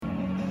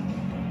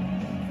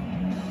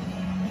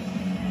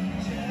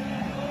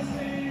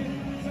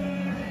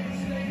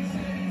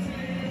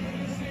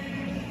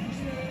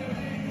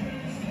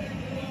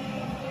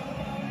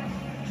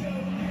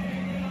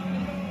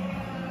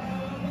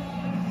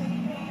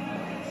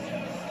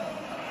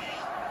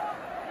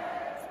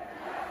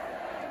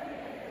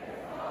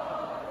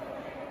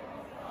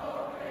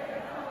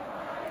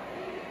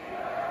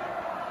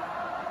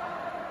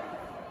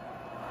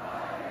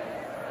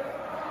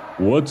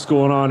What's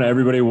going on,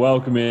 everybody?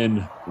 Welcome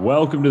in.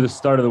 Welcome to the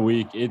start of the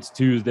week. It's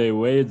Tuesday.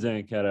 Wade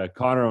Zanketta,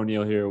 Connor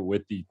O'Neill here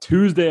with the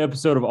Tuesday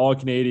episode of All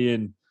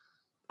Canadian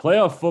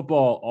playoff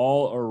football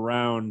all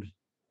around.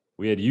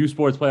 We had U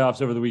Sports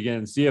playoffs over the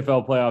weekend,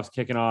 CFL playoffs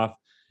kicking off,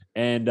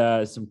 and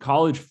some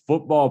college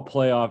football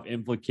playoff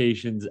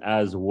implications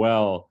as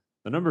well.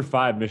 The number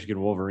 5 Michigan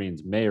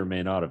Wolverines may or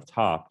may not have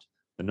topped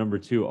the number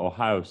 2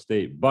 Ohio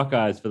State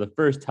Buckeyes for the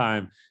first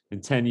time in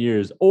 10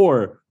 years,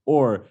 or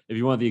if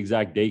you want the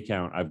exact day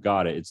count, I've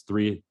got it. It's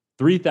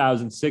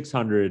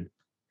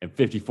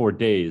 3,654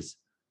 days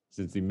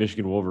since the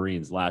Michigan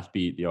Wolverines last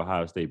beat the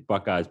Ohio State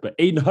Buckeyes. But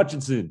Aiden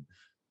Hutchinson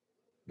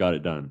got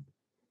it done.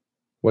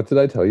 What did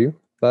I tell you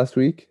last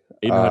week?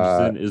 Aiden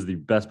Hutchinson is the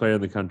best player in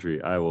the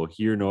country. I will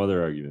hear no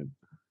other argument.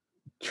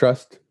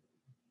 Trust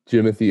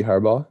Jimothy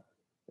Harbaugh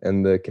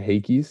and the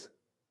Kahakis.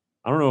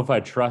 I don't know if I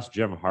trust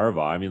Jim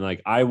Harbaugh. I mean,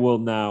 I will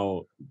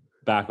now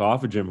back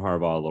off of Jim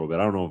Harbaugh a little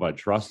bit. I don't know if I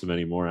trust him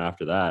anymore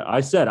after that.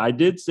 I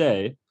did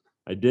say,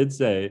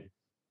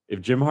 if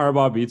Jim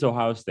Harbaugh beats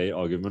Ohio State,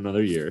 I'll give him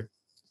another year.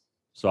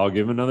 So I'll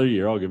give him another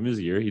year. I'll give him his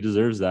year. He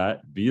deserves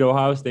that. Beat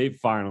Ohio State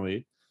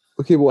finally.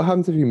 Okay, what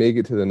happens if you make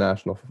it to the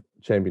national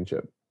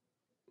championship?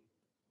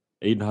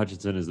 Aiden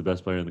Hutchinson is the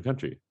best player in the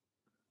country.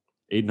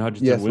 Aiden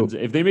Hutchinson wins.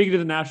 If they make it to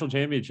the national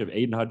championship,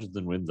 Aiden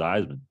Hutchinson wins the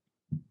Heisman.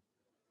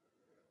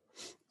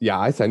 Yeah,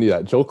 I sent you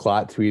that. Joel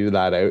Klatt tweeted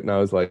that out, and I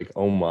was like,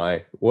 "Oh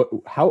my!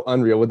 How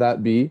unreal would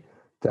that be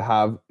to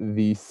have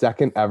the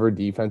second ever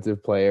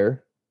defensive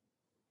player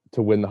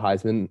to win the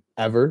Heisman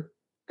ever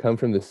come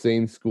from the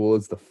same school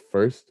as the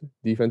first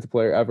defensive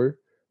player ever?"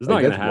 It's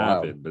not going to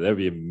happen, but that'd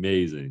be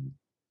amazing.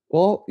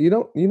 Well,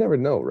 you never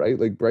know, right?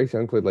 Like Bryce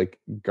Young played like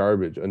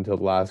garbage until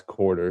the last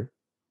quarter,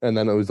 and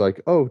then it was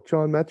like, "Oh,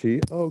 John Mechie,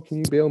 can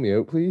you bail me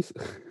out, please?"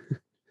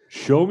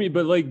 Show me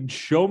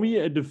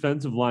a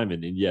defensive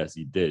lineman. And yes,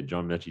 he did.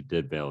 John Mechie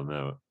did bail him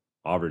out.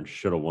 Auburn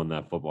should have won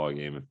that football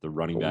game if the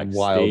running back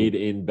stayed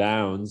in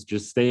bounds.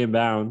 Just stay in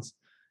bounds.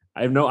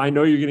 I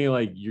know you're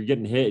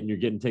getting hit and you're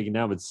getting taken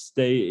down, but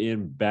stay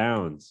in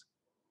bounds.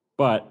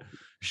 But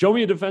show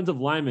me a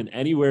defensive lineman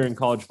anywhere in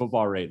college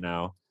football right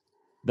now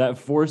that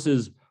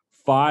forces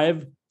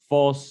 5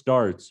 false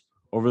starts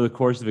over the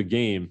course of a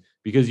game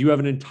because you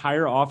have an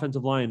entire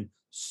offensive line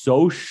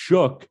so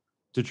shook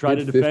to try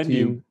to defend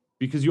you.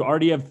 Because you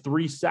already have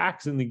 3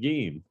 sacks in the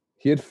game.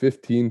 He had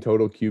 15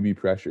 total QB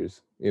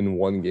pressures in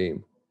one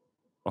game.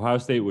 Ohio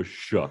State was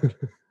shook.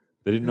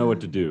 They didn't know what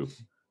to do.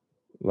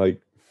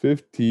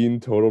 15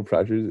 total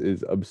pressures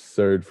is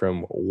absurd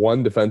from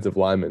one defensive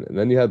lineman. And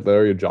then you had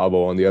Larry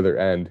Ajabo on the other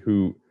end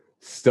who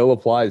still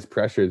applies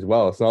pressure as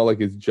well. It's not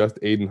like it's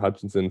just Aiden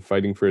Hutchinson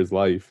fighting for his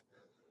life.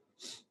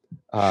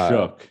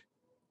 Shook.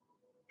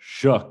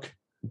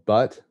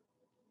 But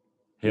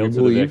hail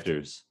to the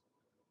victors.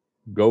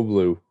 Go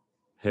blue.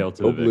 Hail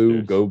to the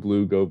victors. Go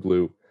blue, go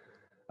blue.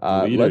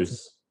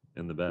 Leaders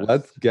in the best.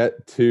 Let's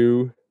get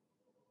to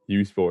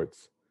U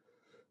Sports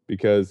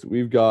because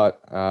we've got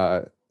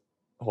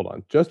hold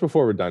on. Just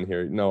before we're done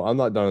here, no, I'm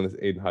not done on this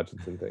Aiden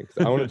Hutchinson thing.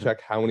 I want to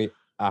check how many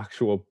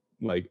actual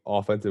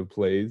offensive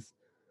plays.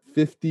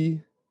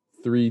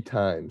 53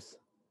 times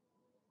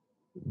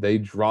they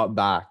drop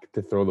back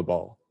to throw the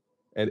ball.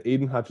 And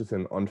Aiden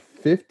Hutchinson on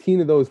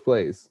 15 of those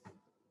plays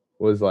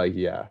was like,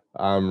 yeah,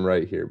 I'm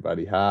right here,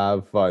 buddy.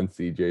 Have fun,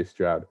 CJ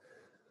Stroud.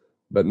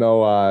 But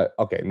no,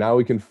 okay, now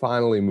we can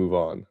finally move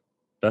on.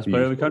 Best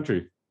player in the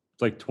country.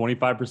 It's like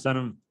 25%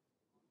 of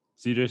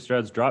CJ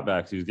Stroud's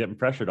dropbacks he was getting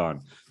pressured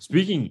on.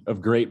 Speaking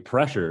of great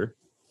pressure,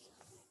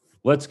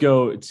 let's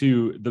go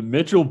to the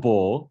Mitchell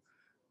Bowl.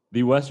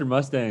 The Western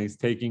Mustangs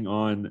taking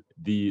on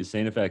the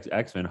St. FX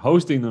X-Men,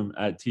 hosting them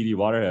at TD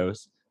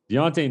Waterhouse.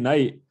 Deontay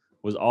Knight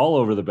was all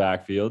over the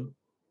backfield.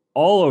 He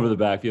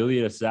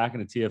had a sack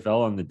and a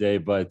TFL on the day,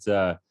 but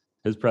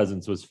his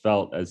presence was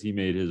felt as he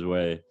made his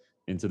way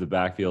into the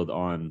backfield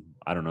on,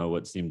 I don't know,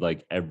 what seemed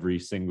like every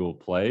single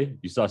play.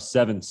 You saw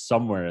 7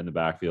 somewhere in the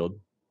backfield.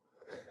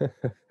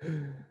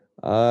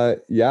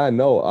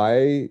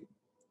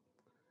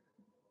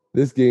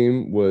 This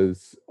game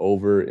was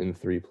over in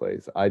 3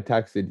 plays. I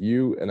texted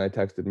you and I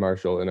texted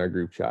Marshall in our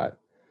group chat,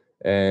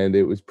 and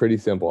it was pretty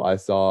simple. I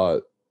saw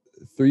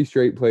 3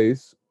 straight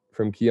plays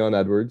from Keon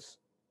Edwards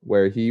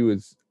where he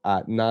was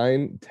at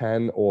 9,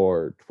 10,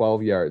 or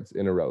 12 yards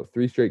in a row,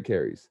 3 straight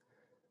carries.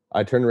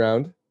 I turned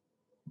around,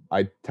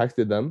 I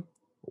texted them,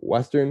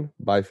 Western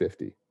by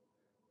 50.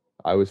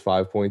 I was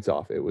 5 points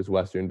off. It was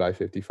Western by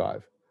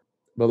 55.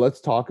 But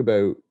let's talk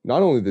about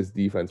not only this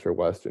defense for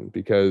Western,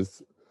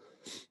 because,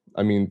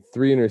 3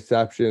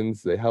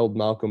 interceptions. They held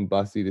Malcolm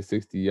Bussey to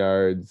 60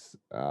 yards.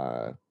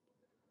 I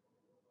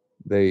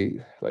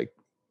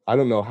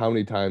don't know how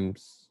many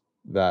times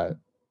that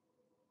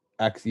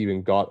X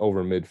even got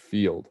over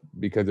midfield,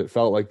 because it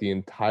felt like the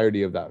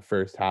entirety of that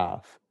first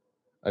half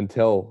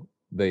until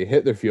they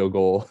hit their field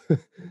goal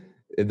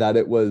that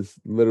it was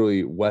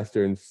literally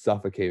Western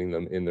suffocating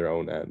them in their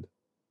own end.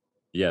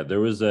 Yeah, there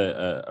was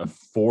a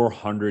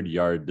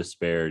 400-yard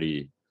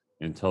disparity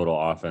in total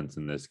offense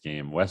in this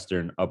game.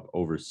 Western up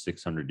over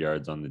 600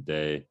 yards on the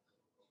day.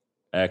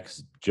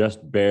 X just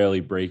barely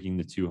breaking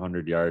the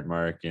 200-yard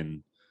mark.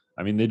 And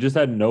I mean, they just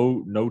had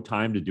no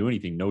time to do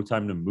anything, no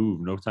time to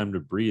move, no time to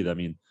breathe. I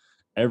mean,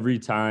 every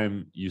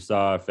time you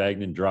saw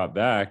Fagnan drop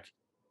back,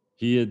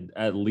 he had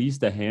at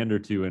least a hand or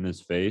two in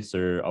his face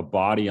or a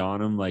body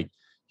on him. Like,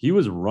 he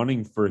was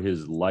running for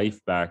his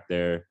life back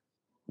there.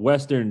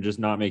 Western just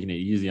not making it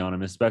easy on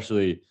him,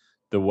 especially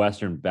the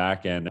Western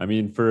back end. I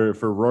mean, for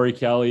Rory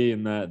Kelly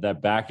and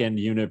that back end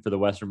unit for the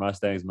Western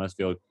Mustangs must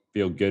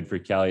feel good for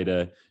Kelly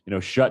to,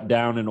 shut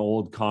down an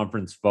old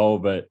conference foe.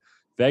 But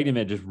Fagnan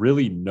had just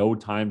really no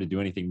time to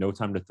do anything, no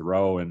time to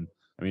throw. And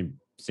I mean,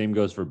 same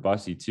goes for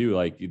Bussy too.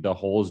 Like, the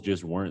holes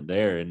just weren't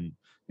there. And,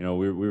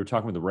 we were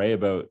talking with Ray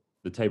about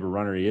the type of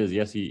runner he is.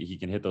 Yes, he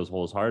can hit those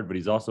holes hard, but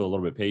he's also a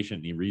little bit patient.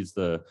 And he reads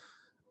the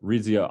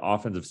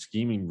offensive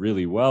scheming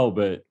really well.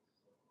 But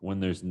when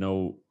there's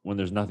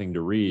nothing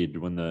to read,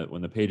 when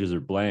the pages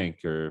are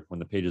blank, or when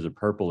the pages are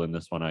purple in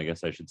this one, I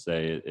guess I should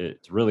say,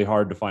 it's really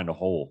hard to find a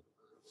hole.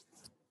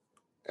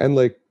 And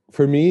like,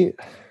 for me,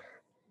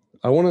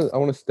 I want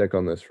to stick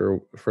on this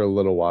for a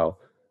little while,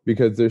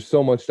 because there's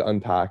so much to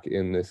unpack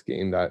in this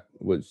game that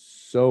was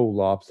so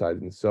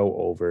lopsided and so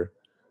over.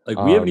 Like,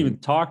 we haven't even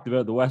talked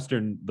about the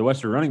Western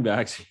running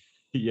backs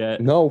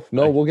yet. No,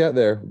 we'll get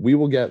there. We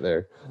will get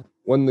there.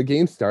 When the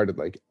game started,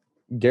 like,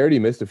 Garrity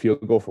missed a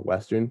field goal for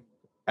Western.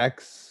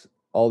 X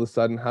all of a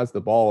sudden has the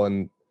ball,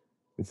 and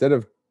instead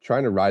of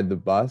trying to ride the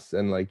bus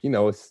and, like,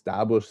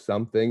 establish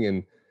something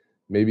and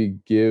maybe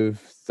give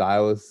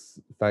Silas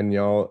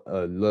Fagnan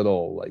a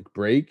little, like,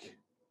 break,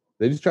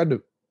 they just tried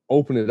to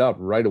open it up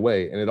right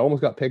away, and it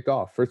almost got picked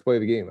off first play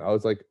of the game. I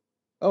was like,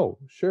 oh,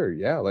 sure,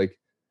 yeah, like,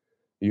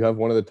 you have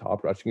one of the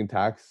top rushing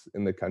attacks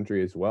in the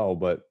country as well,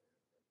 but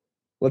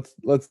let's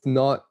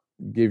not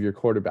give your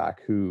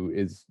quarterback, who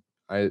is,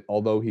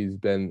 although he's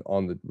been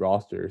on the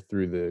roster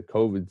through the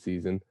COVID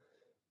season,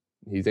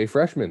 he's a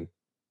freshman,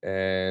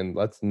 and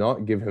let's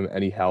not give him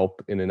any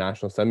help in a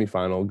national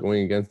semifinal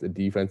going against a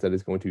defense that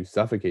is going to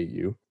suffocate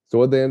you. So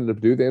what they ended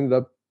up doing, they ended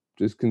up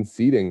just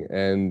conceding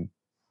and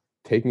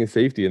taking a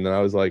safety. And then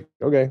I was like,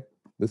 okay,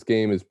 this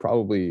game is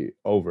probably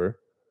over.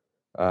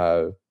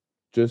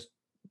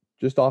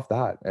 Just off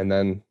that. And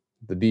then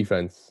the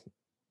defense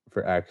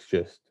for X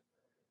just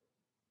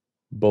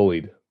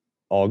bullied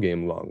all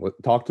game long.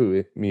 Talk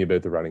to me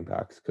about the running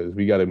backs, because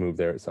we got to move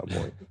there at some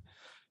point.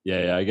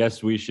 Yeah, I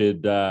guess we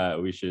should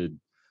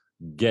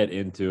get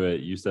into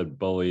it. You said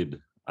bullied.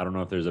 I don't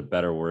know if there's a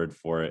better word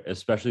for it,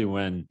 especially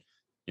when,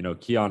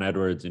 Keon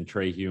Edwards and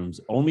Trey Humes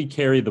only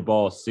carry the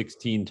ball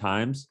 16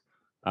 times,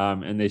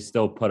 and they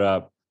still put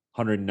up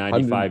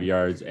 195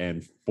 yards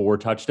and 4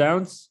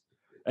 touchdowns.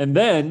 And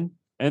then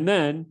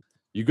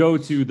you go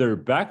to their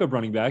backup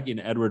running back in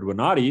Edward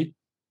Winati,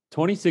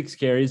 26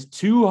 carries,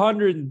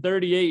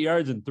 238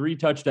 yards, and 3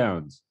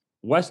 touchdowns.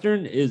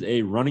 Western is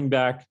a running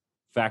back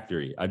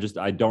factory. I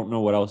don't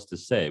know what else to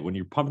say. When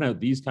you're pumping out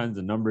these kinds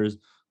of numbers,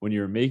 when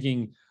you're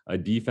making a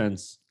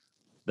defense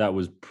that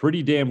was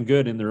pretty damn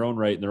good in their own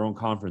right, in their own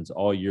conference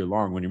all year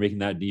long, when you're making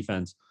that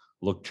defense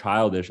look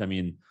childish. I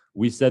mean,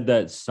 we said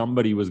that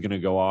somebody was going to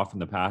go off in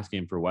the pass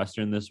game for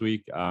Western this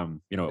week.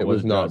 It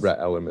was not Brett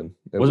Ellerman.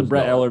 Wasn't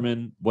Brett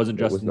Ellerman, wasn't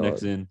Justin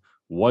Nixon,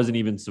 wasn't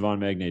even Savon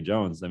Magne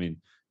Jones. I mean,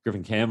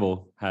 Griffin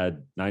Campbell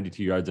had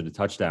 92 yards and a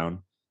touchdown.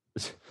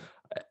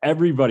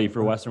 Everybody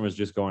for Western was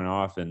just going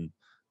off. And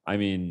I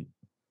mean,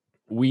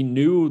 we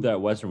knew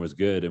that Western was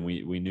good, and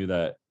we knew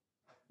that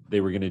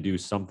they were going to do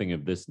something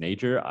of this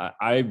nature.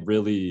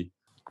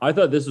 I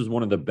thought this was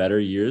one of the better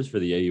years for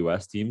the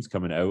AUS teams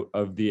coming out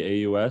of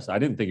the AUS. I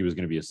didn't think it was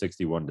going to be a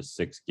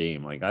 61-6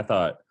 game. Like, I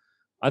thought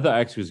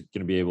X was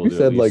going to be able to. You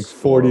said like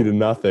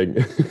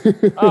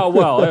 40-0. Oh,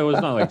 well, it was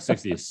not like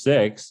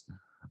 60-6.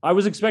 I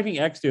was expecting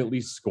X to at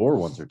least score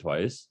once or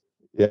twice.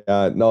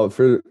 Yeah, no,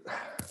 to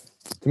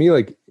me,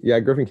 like, yeah,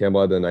 Griffin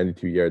Campbell had the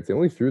 92 yards. They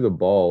only threw the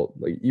ball,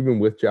 like, even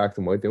with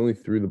Jackson White, they only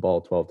threw the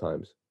ball 12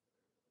 times.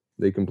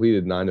 They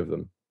completed 9 of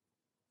them,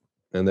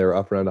 and they were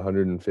up around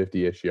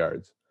 150-ish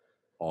yards.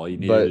 All you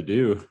needed to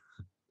do.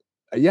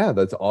 Yeah,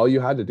 that's all you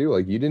had to do.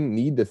 Like, you didn't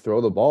need to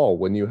throw the ball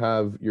when you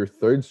have your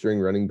third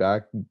string running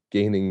back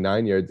gaining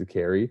 9 yards a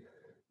carry,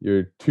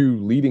 your 2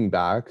 leading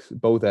backs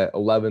both at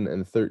 11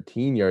 and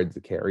 13 yards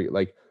a carry.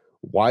 Like,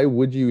 why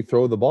would you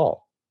throw the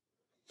ball?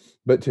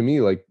 But to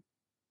me, like,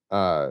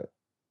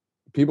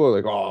 people are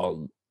like,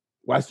 oh,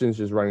 Western's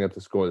just running up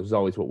the score. This is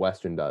always what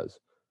Western does.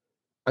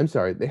 I'm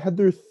sorry, they had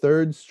their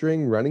third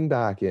string running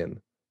back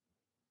in.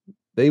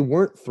 They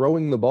weren't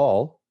throwing the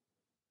ball.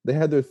 They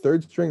had their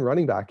third string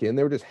running back in.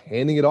 They were just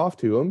handing it off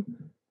to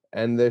him,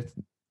 and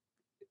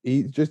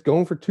he's just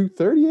going for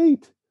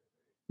 238.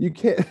 You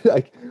can't,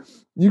 like,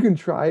 you can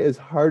try as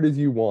hard as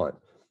you want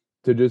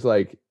to just,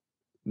 like,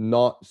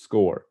 not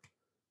score.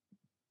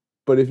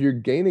 But if you're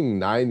gaining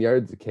 9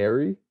 yards a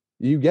carry,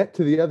 you get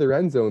to the other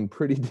end zone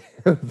pretty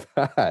damn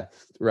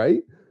fast,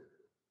 right?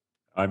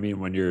 I mean,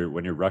 when you're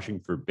rushing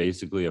for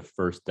basically a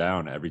first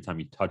down every time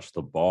you touch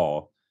the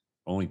ball,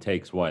 only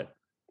takes what,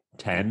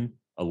 10,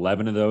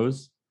 11 of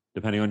those,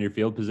 depending on your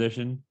field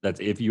position. That's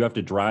if you have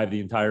to drive the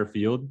entire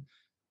field.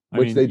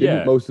 which they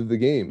didn't most of the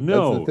game.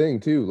 No, that's the thing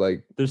too.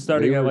 Like they're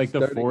starting at like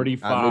the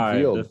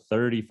 45, the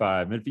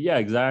 35. Yeah,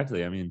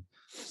 exactly. I mean,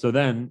 so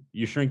then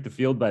you shrink the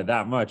field by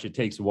that much. It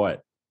takes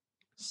what,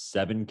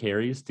 7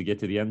 carries to get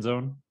to the end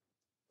zone?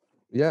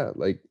 Yeah,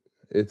 like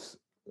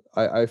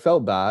I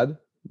felt bad,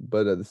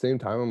 but at the same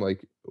time, I'm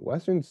like,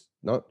 Western's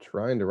not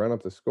trying to run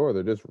up the score.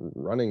 They're just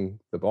running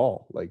the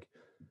ball. Like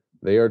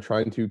they are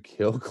trying to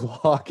kill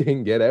clock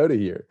and get out of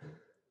here.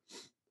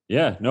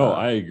 Yeah, no,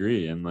 I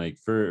agree. And like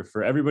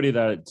for everybody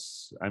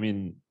that's, I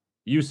mean,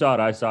 you saw it,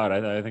 I saw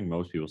it. I think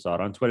most people saw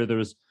it on Twitter. There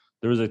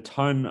was a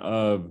ton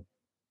of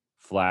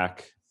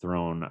flack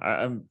thrown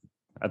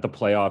at the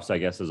playoffs, I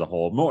guess, as a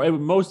whole.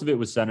 Most of it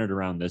was centered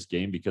around this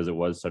game because it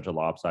was such a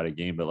lopsided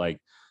game. But like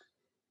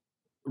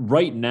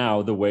right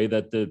now, the way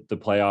that the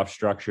playoff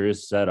structure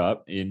is set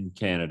up in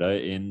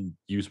Canada in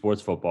U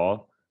Sports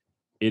football,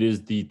 it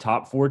is the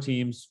top 4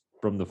 teams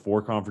from the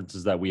 4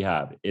 conferences that we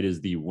have. It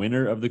is the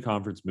winner of the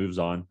conference moves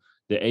on.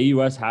 The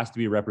AUS has to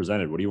be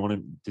represented. What do you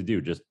want to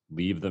do? Just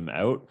leave them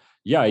out?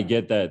 Yeah, I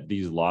get that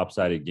these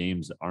lopsided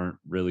games aren't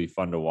really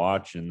fun to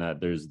watch and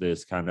that there's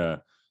this kind of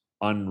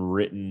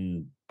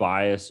unwritten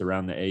bias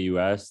around the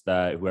AUS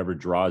that whoever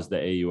draws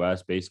the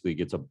AUS basically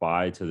gets a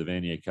bye to the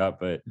Vanier Cup.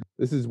 But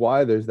this is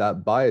why there's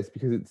that bias,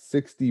 because it's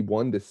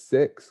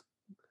 61-6.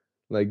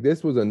 Like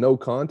this was a no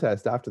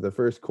contest after the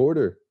first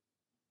quarter.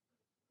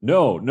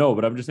 No,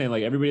 but I'm just saying,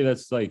 like, everybody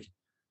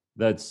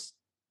that's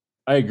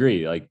I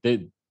agree. Like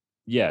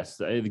yes,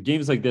 the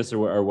games like this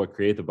are what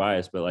create the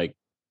bias, but like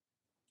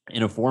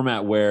in a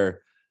format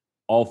where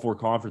all 4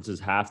 conferences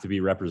have to be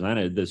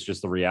represented, that's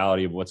just the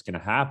reality of what's going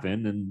to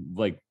happen. And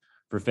like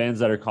for fans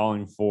that are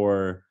calling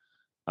for,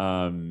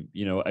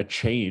 a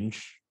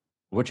change,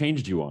 what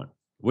change do you want?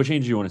 What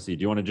change do you want to see?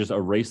 Do you want to just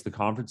erase the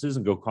conferences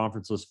and go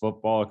conferenceless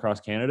football across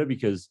Canada?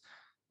 Because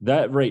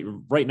that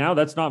right now,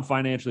 that's not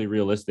financially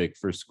realistic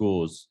for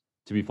schools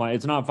to be flying.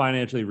 It's not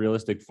financially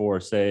realistic for,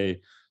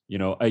 say,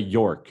 a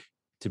York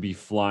to be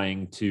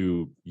flying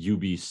to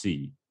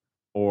UBC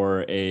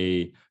or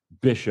a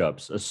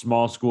Bishops, a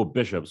small school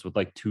Bishops with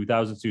like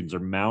 2,000 students, or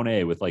Mount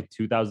A with like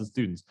 2,000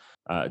 students,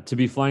 to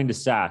be flying to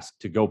Sask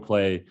to go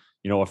play,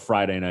 a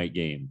Friday night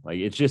game. Like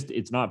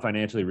it's not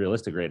financially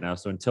realistic right now.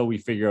 So until we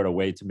figure out a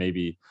way to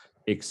maybe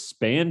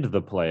expand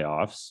the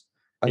playoffs,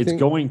 it's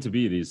going to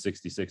be these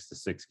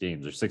 66-6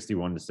 games or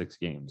 61-6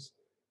 games.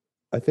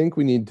 I think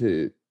we need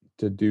to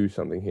do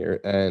something here,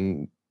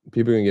 and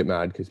people are gonna get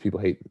mad because people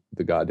hate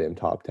the goddamn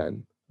top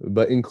 10,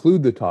 but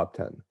include the top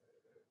 10.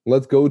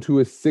 Let's go to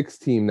a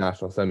 6-team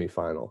national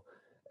semifinal,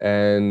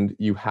 and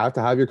you have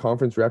to have your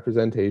conference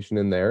representation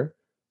in there,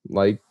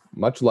 like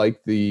much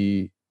like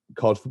the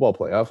college football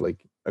playoff.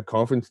 Like a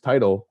conference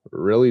title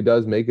really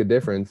does make a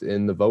difference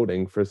in the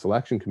voting for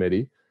selection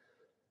committee.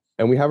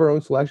 And we have our own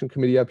selection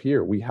committee up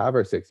here. We have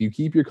our 6. You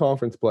keep your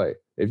conference play.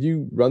 If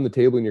you run the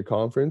table in your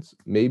conference,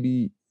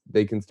 maybe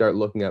they can start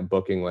looking at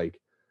booking like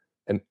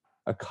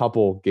a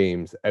couple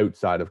games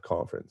outside of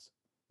conference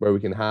where we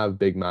can have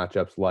big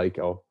matchups like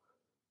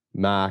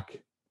Mac,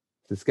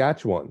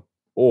 Saskatchewan,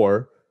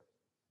 or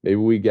maybe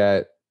we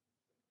get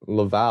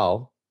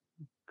Laval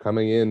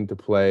coming in to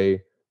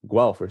play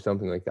Guelph or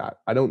something like that.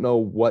 I don't know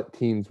what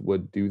teams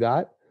would do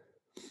that,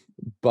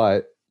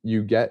 but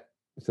you get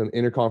some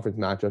interconference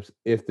matchups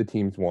if the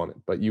teams want it.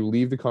 But you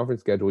leave the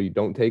conference schedule. You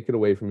don't take it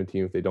away from a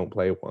team if they don't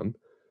play one,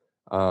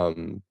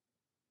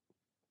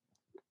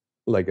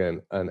 like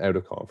an out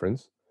of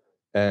conference,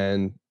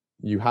 and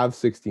you have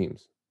 6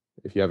 teams.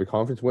 If you have a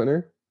conference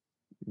winner,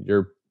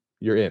 you're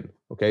in.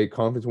 Okay,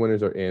 conference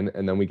winners are in,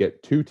 and then we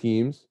get 2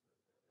 teams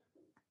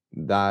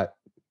that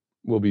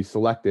will be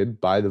selected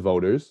by the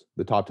voters,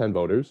 the top 10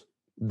 voters.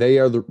 They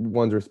are the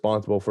ones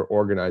responsible for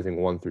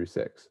organizing 1 through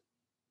 6.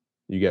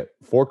 You get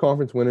 4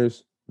 conference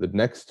winners, the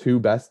next 2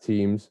 best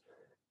teams,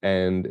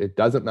 and it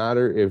doesn't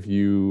matter if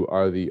you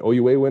are the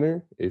OUA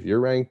winner. If you're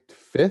ranked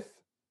 5th,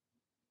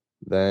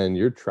 then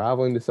you're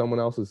traveling to someone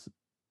else's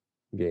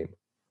game.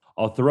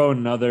 I'll throw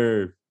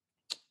another,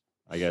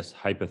 I guess,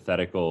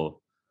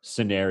 hypothetical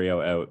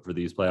scenario out for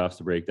these playoffs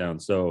to break down.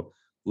 So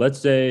let's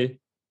say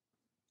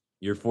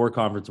your 4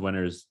 conference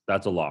winners,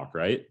 that's a lock,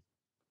 right?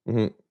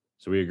 Mm-hmm.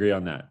 So we agree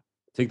on that.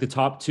 Take the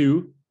top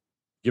 2,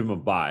 give them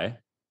a bye.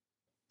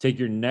 Take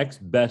your next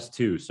best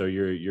 2. So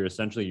you're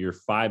essentially your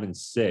 5 and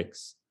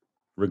 6,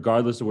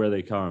 regardless of where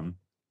they come.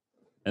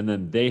 And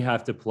then they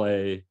have to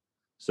play.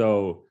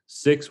 So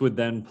 6 would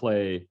then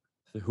play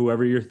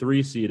whoever your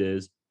 3 seed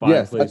is.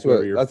 5 plays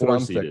whoever your 4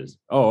 seed is.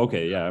 Oh,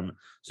 okay. Yeah.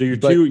 So your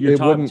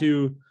top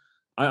 2,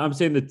 I'm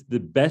saying that the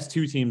best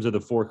 2 teams of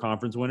the 4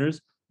 conference winners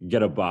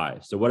get a bye.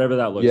 So whatever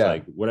that looks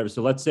like, whatever.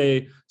 So let's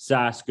say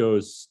Sask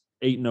goes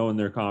 8-0 in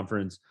their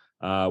conference.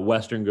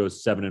 Western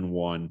goes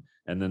 7-1.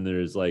 And then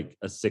there's like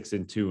a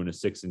 6-2 and a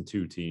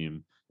 6-2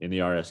 team in the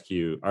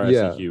RSEQ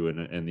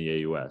and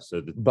the AUS.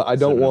 So, but I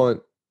don't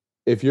want,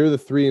 if you're the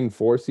 3 and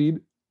 4 seed,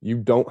 you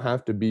don't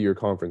have to be your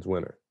conference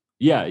winner.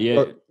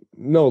 Yeah.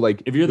 No,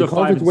 like if you're the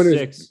 5 and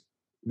 6,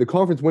 the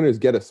conference winners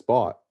get a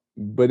spot.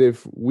 But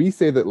if we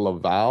say that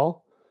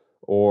Laval,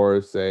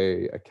 or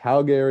say a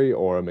Calgary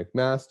or a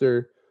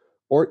McMaster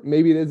or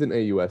maybe it is an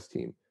AUS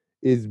team,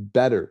 is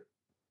better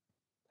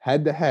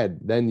head to head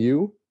than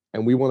you,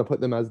 and we want to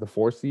put them as the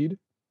 4 seed,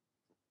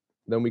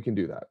 then we can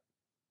do that.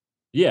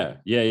 Yeah.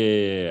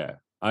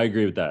 I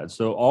agree with that.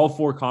 So all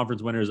 4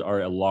 conference winners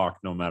are a lock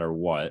no matter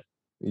what.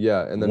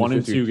 Yeah, and then 1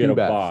 and 2 get a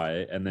best.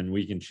 bye, and then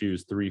we can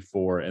choose 3,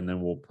 4, and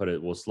then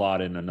we'll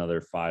slot in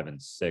another 5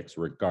 and 6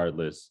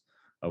 regardless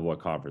of what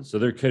conference. So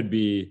there could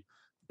be,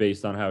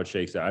 based on how it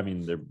shakes out. I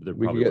mean, there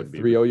we probably could would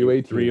get 3 OUA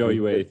teams. 3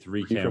 OUA,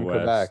 3 Can from West.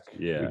 Quebec.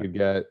 Yeah, we could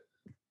get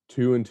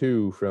 2 and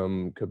 2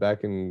 from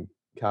Quebec and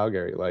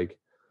Calgary. Like,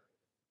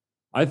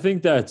 I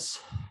think that's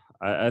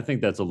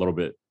a little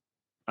bit.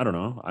 I don't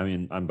know. I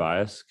mean, I'm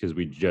biased because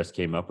we just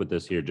came up with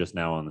this here just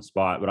now on the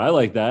spot, but I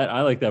like that.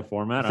 I like that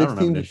format. I don't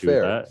have an issue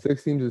with that.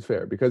 6 teams is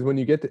fair because when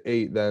you get to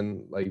 8,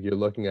 then like you're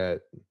looking at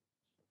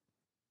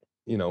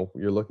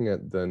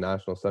the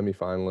national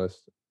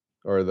semifinalists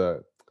or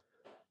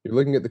you're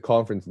looking at the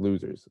conference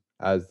losers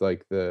as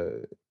like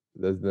the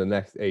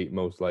next 8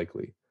 most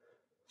likely.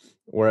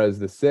 Whereas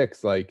the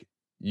 6, like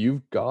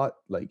you've got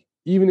like,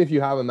 even if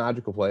you have a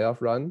magical playoff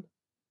run,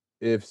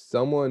 if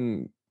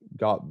someone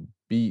got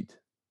beat,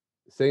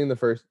 say in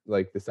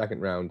the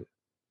second round,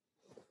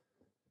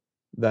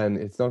 then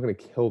it's not going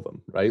to kill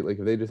them, right? Like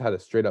if they just had a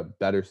straight up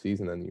better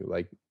season than you,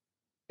 like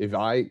if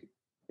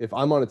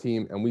I'm on a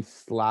team and we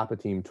slap a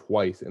team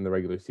twice in the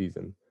regular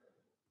season,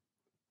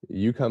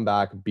 you come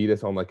back, beat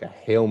us on like a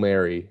Hail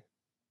Mary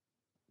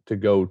to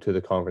go to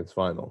the conference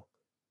final,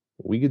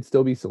 we could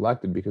still be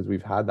selected because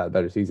we've had that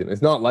better season.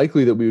 It's not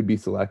likely that we would be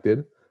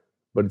selected,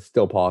 but it's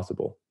still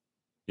possible.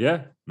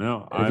 Yeah,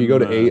 no. If you go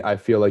to 8, I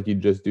feel like you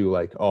just do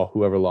like,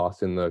 whoever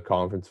lost in the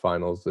conference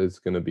finals is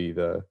going to be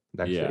the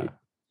next 8.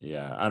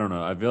 Yeah, I don't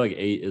know. I feel like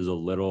 8 is a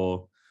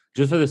little,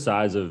 just for the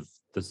size of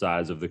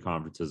the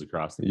conferences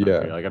across the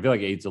country. Yeah. Like I feel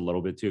like 8's a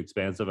little bit too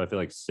expansive. I feel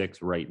like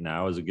 6 right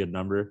now is a good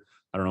number.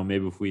 I don't know.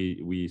 Maybe if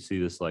we see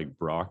this like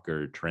Brock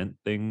or Trent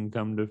thing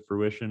come to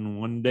fruition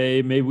one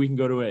day, maybe we can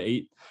go to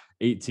an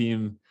 8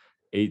 team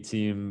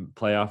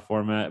playoff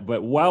format.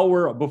 But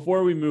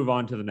before we move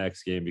on to the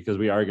next game, because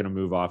we are going to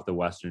move off the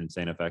Western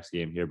St. FX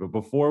game here, but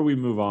before we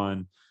move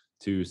on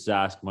to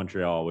Sask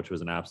Montreal, which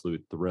was an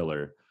absolute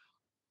thriller,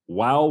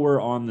 while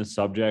we're on the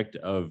subject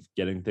of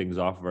getting things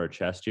off of our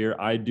chest here,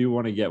 I do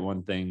want to get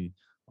one thing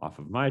off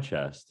of my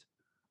chest.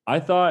 I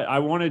thought I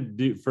wanted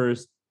to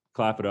first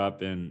clap it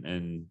up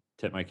and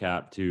tip my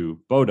cap to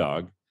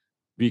Bodog,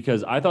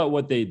 because I thought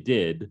what they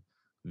did,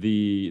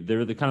 they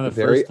were the kind of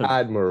the very first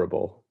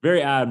admirable.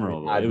 Very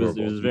admirable. It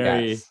was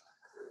very, yes.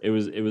 It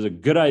was a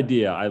good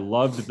idea. I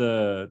loved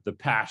the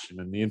passion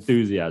and the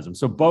enthusiasm.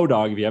 So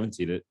Bodog, if you haven't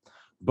seen it,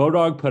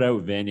 Bodog put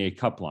out Vanier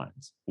Cup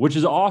lines, which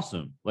is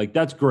awesome. Like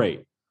that's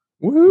great.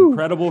 Woo-hoo.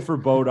 Incredible for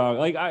Bodog.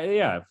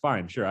 Like,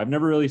 fine, sure. I've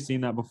never really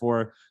seen that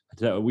before.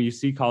 We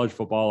see college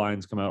football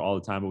lines come out all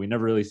the time, but we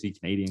never really see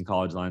Canadian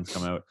college lines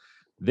come out.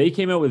 They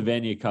came out with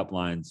Vanier Cup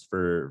lines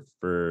for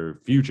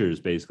futures,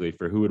 basically,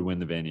 for who would win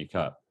the Vanier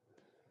Cup,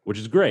 which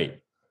is great.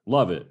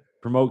 Love it.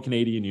 Promote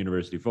Canadian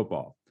university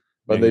football.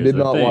 But and they did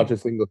not watch a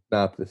single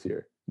snap this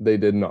year. They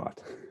did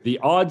not. The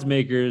odds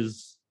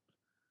makers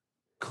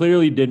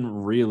clearly didn't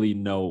really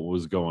know what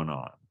was going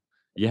on.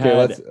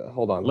 Let's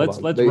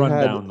run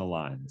down the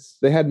lines.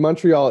 They had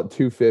Montreal at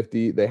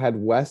 250. They had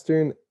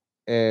Western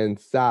and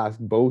Sask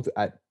both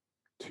at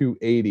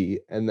 280,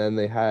 and then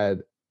they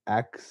had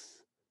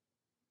X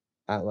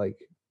at like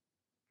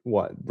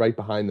what, right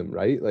behind them,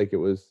 right? Like it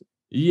was.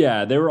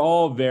 Yeah, they were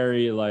all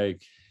very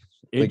like.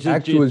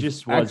 X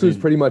was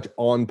pretty much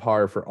on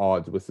par for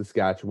odds with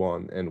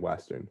Saskatchewan and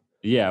Western.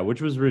 Yeah,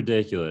 which was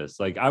ridiculous.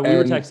 Like we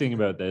were texting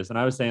about this, and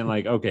I was saying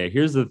like, okay,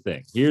 here's the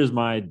thing. Here's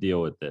my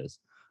deal with this.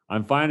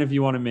 I'm fine if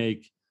you want to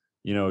make,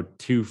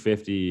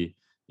 250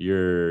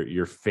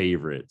 your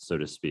favorite, so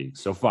to speak.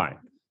 So fine.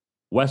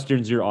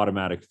 Western's your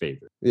automatic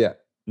favorite. Yeah.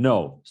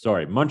 No,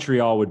 sorry.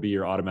 Montreal would be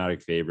your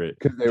automatic favorite.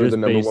 Because they were the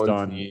number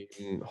one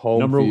team,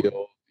 home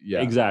field.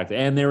 Yeah. Exactly.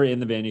 And they were in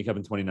the Vanier Cup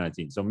in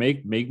 2019. So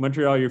make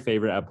Montreal your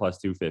favorite at plus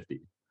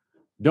 250.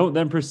 Don't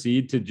then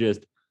proceed to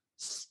just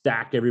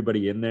stack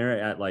everybody in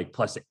there at like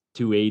plus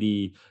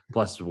 280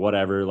 plus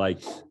whatever. Like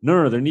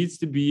no, there needs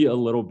to be a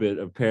little bit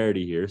of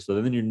parity here.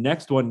 So then your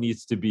next one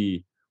needs to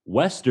be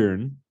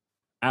Western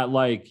at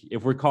like,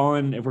 if we're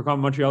calling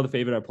Montreal the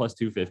favorite at plus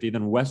 250,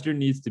 then Western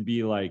needs to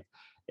be like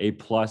a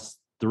plus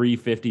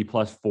 350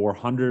 plus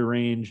 400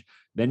 range.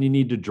 Then you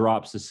need to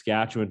drop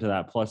Saskatchewan to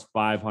that plus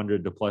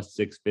 500 to plus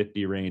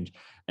 650 range.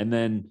 And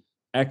then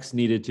X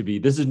needed to be,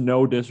 this is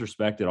no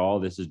disrespect at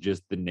all. This is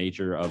just the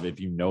nature of, if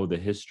you know the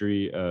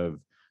history of,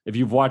 if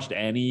you've watched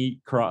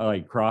any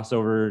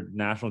crossover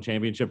national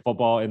championship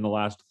football in the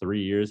last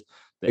 3 years,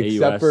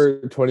 except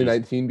for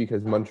 2019,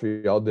 because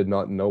Montreal did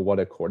not know what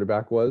a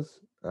quarterback was.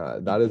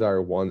 That is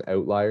our one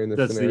outlier in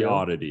this scenario. That's the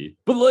oddity.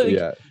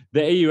 But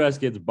the AUS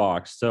gets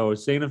boxed. So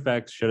St.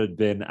 FX should have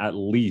been at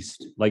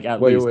least,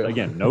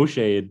 again, no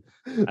shade,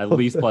 at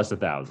least plus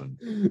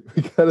 1,000.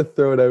 We got to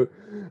throw it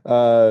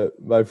out.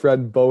 My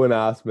friend Bowen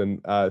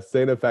Assman,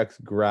 St.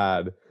 FX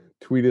grad,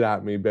 tweeted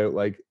at me about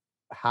like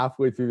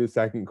halfway through the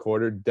second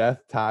quarter,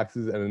 death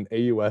taxes and an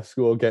AUS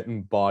school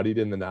getting bodied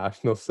in the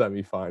national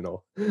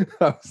semifinal. I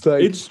was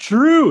like, it's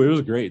true. It was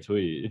a great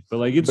tweet, but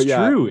like, it's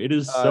true. It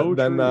is so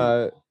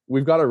true.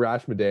 We've got a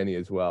Rash Madani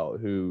as well,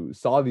 who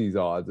saw these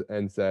odds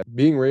and said,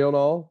 being real and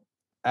all,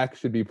 X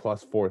should be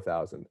plus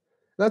 4,000.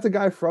 That's a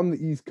guy from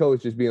the East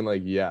Coast just being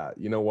like, yeah,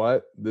 you know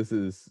what? This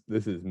is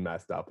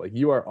messed up. Like,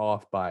 you are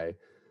off by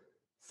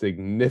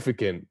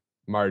significant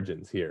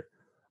margins here.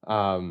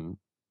 Commend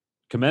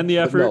the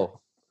effort. No,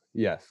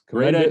 yes.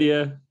 Great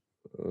idea.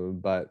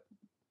 But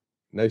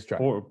nice try.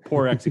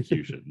 Poor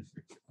execution.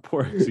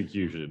 Poor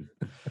execution.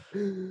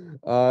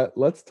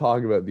 Let's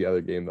talk about the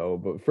other game, though.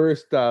 But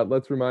first,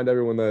 let's remind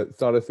everyone that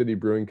Sawdust City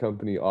Brewing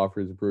Company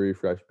offers brewery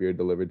fresh beer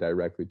delivered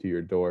directly to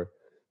your door.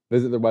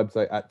 Visit their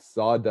website at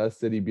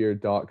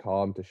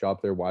sawdustcitybeer.com to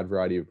shop their wide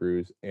variety of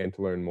brews and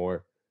to learn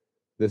more.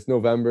 This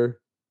November,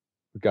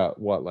 we've got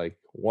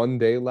 1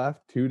 day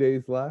left, 2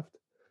 days left.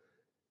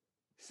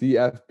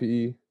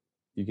 CFP,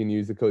 you can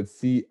use the code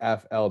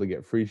CFL to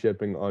get free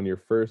shipping on your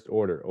first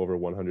order over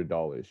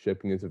 $100.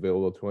 Shipping is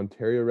available to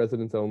Ontario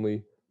residents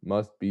only,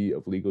 must be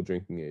of legal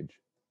drinking age.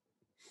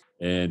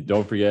 And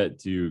don't forget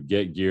to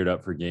get geared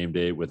up for game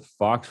day with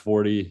Fox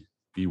 40,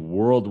 the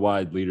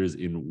worldwide leaders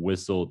in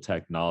whistle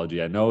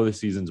technology. I know the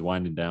season's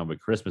winding down, but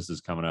Christmas is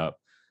coming up.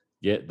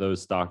 Get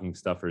those stocking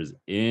stuffers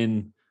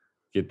in,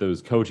 get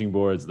those coaching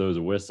boards, those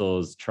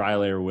whistles,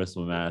 tri-layer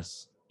whistle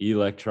masks,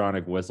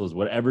 electronic whistles,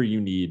 whatever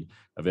you need,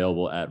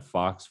 available at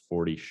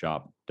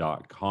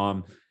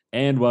fox40shop.com.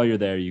 And while you're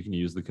there, you can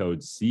use the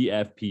code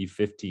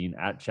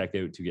CFP15 at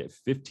checkout to get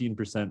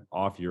 15%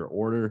 off your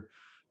order.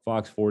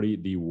 Fox 40,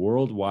 the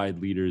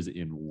worldwide leaders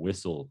in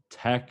whistle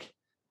tech.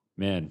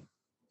 Man,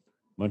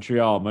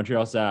 Montreal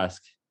Sask,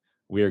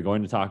 we are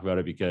going to talk about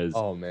it because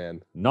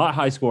not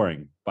high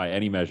scoring by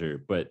any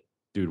measure, but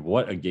dude,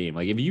 what a game.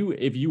 Like, if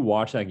you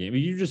watch that game,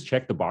 if you just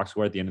check the box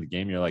score at the end of the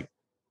game, you're like,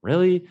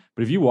 really?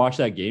 But if you watch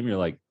that game, you're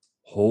like,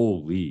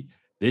 holy,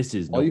 this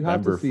is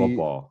November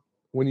football.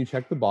 When you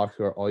check the box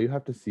score, all you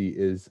have to see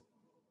is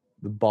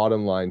the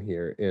bottom line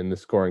here in the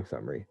scoring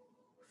summary.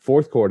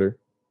 Fourth quarter,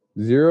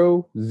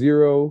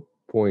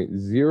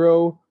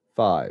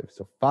 0.05.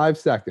 So 5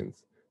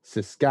 seconds.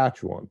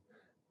 Saskatchewan.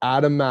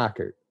 Adam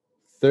Mackert,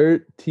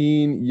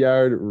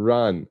 13-yard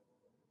run,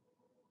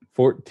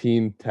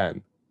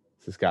 14-10,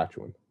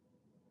 Saskatchewan.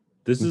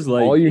 This is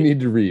like all you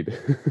need to read.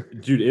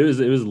 Dude, it was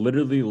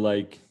literally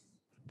like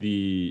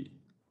the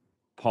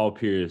Paul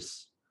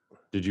Pierce,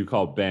 did you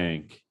call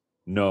bank?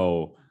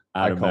 No,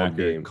 Adam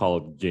Mackert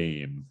called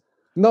game.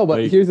 No,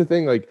 but here's the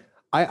thing. Like,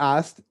 I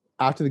asked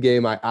after the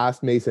game, I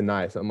asked Mason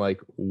Nice, I'm like,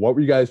 what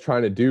were you guys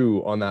trying to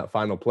do on that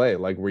final play?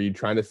 Like, were you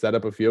trying to set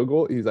up a field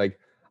goal? He's like,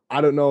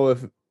 I don't know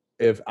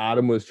if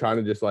Adam was trying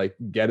to just like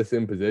get us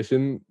in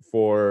position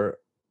for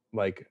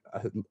like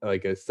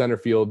a center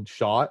field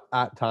shot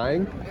at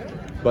tying,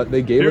 but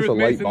they gave us a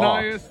light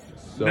box.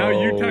 So now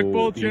UTech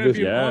bowl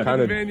champion,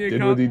 kind of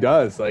did what he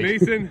does. Like,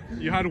 Mason,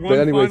 you had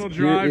one final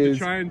drive to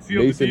try and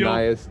seal the deal.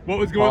 Nias what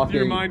was going through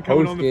your mind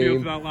coming on the field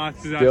for that last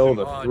possession? Still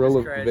the thrill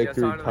of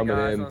victory coming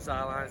in.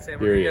 Saying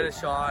we're gonna get a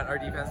shot. Our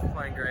defense was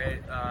playing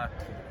great.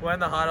 When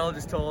the huddle,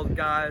 just told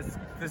guys,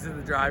 this is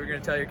the drive you're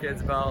gonna tell your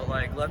kids about.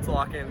 Like, let's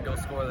lock in and go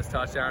score this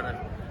touchdown. And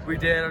we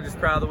did. I'm just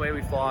proud of the way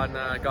we fought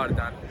and got it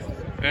done.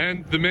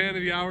 And the man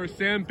of the hour,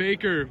 Sam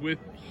Baker, with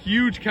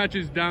huge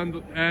catches down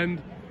the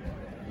end.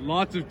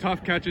 Lots of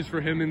tough catches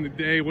for him in the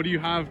day. What do you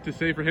have to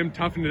say for him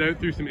toughing it out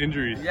through some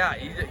injuries? Yeah,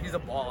 he's a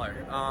baller.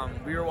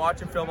 We were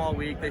watching film all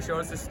week. They showed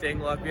us the sting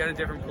look. We had a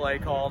different play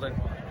called, and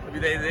we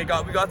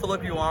got the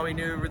look we want. We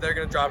knew they're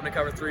going to drop into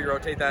cover 3,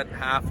 rotate that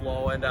half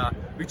low, and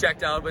we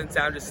checked out, but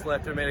Sam just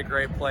slipped and made a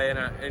great play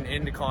and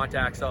into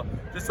contact. So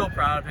just so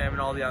proud of him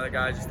and all the other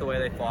guys, just the way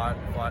they fought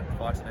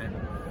today.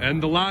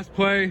 And the last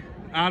play,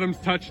 Adam's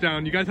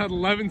touchdown. You guys had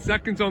 11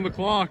 seconds on the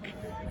clock.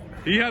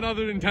 He had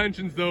other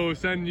intentions, though, of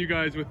sending you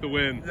guys with the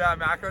win. Yeah,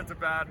 Mackert's a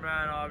bad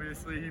man,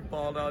 obviously. He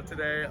balled out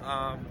today.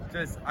 I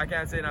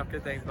can't say enough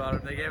good things about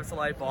him. They gave us a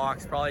light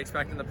box, probably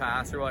expecting the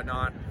pass or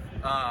whatnot.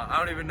 I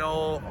don't even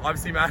know.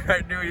 Obviously,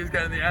 Mackert knew he was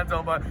getting the end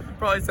zone, but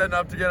probably setting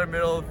up to get a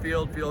middle of the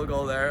field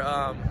goal there.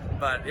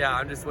 But, yeah,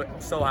 I'm just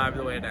so happy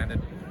the way it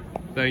ended.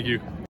 Thank you.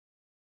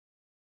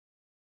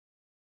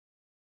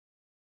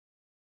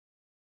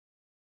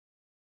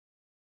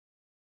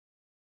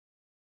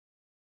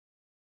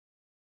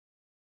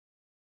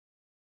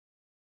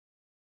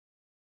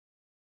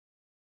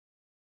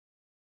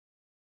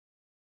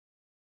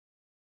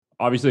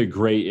 Obviously a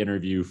great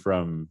interview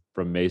from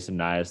Mason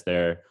Nias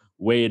there.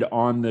 Wade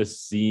on the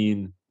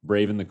scene,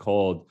 braving the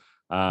cold.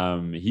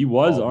 He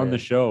was on the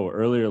show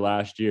earlier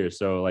last year.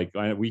 So like,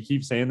 we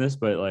keep saying this,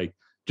 but like,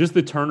 just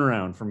the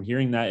turnaround from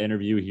hearing that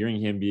interview,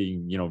 hearing him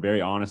being,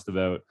 very honest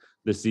about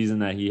the season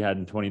that he had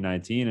in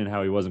 2019 and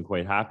how he wasn't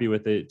quite happy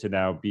with it, to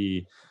now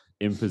be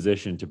in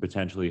position to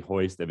potentially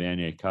hoist the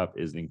Vanier Cup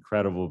is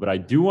incredible. But I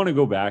do want to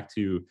go back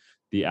to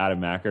the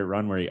Adam Mackert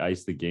run where he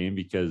iced the game,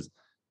 because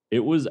it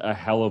was a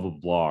hell of a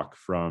block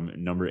from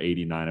number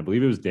 89. I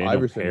believe it was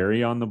Daniel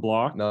Perry on the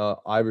block.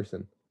 No,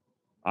 Iverson.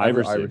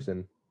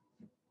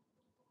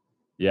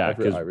 Yeah,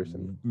 because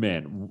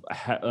man,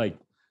 like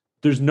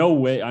there's no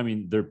way. I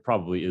mean, there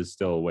probably is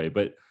still a way,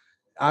 but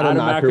Adam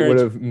Mackert would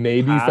have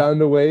maybe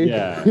found a way.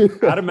 Yeah,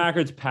 Adam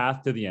Mackert's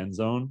path to the end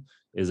zone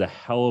is a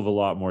hell of a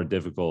lot more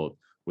difficult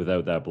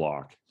without that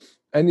block.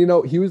 And he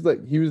was the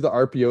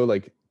RPO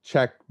like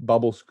check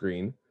bubble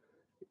screen.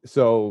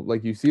 So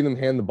like you see them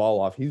hand the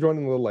ball off. He's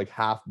running a little like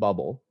half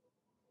bubble.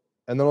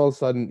 And then all of a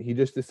sudden he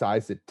just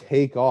decides to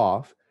take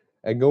off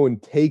and go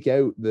and take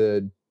out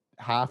the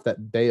half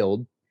that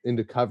bailed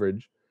into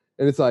coverage.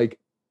 And it's like,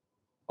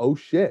 oh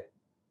shit.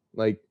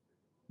 Like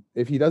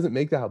if he doesn't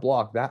make that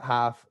block, that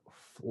half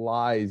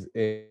flies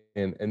in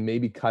and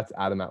maybe cuts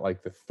Adam at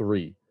like the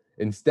 3.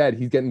 Instead,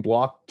 he's getting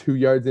blocked 2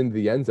 yards into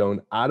the end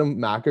zone. Adam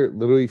Mackert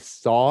literally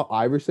saw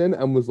Iverson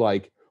and was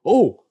like,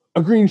 oh,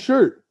 a green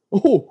shirt.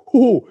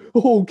 Oh,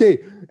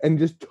 okay. And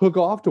just took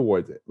off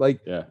towards it.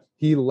 Like,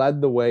 he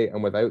led the way.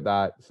 And without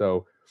that,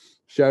 so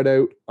shout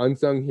out,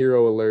 unsung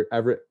hero alert,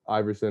 Everett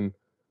Iverson.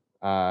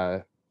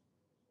 I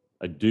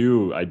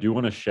do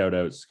want to shout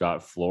out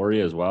Scott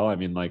Flory as well. I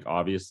mean, like,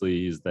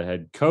 obviously he's the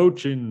head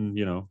coach and,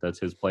 that's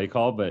his play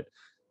call, but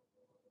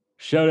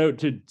shout out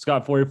to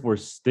Scott Flory for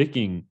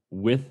sticking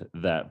with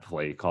that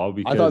play call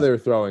because I thought they were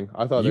throwing.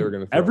 I thought they were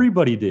going to throw.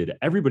 Everybody did.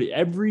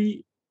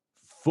 Every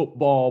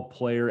football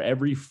player,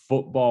 every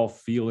football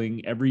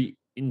feeling, every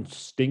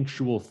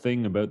instinctual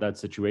thing about that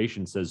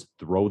situation says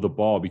throw the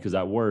ball because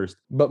at worst.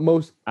 But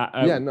most,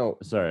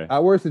 sorry.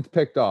 At worst, it's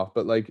picked off.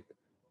 But like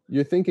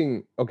you're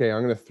thinking, okay,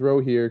 I'm going to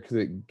throw here because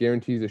it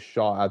guarantees a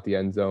shot at the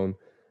end zone.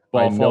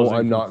 I know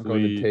I'm not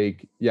going to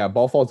take. Yeah,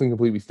 ball falls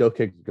incomplete. We still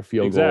kick a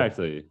field goal.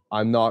 Exactly.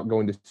 I'm not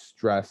going to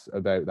stress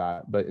about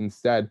that. But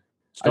instead,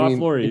 Scott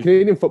Flory. In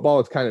Canadian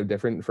football, it's kind of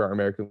different for our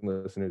American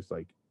listeners.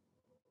 Like,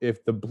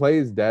 if the play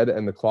is dead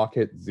and the clock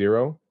hits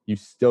 0, you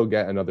still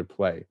get another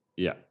play.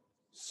 Yeah.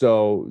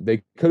 So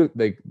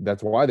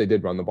that's why they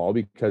did run the ball,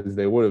 because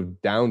they would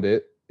have downed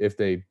it if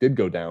they did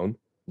go down.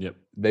 Yep.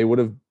 They would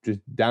have just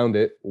downed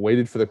it,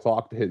 waited for the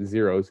clock to hit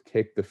zeros,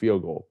 kicked the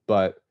field goal.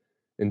 But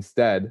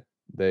instead,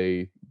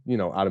 they,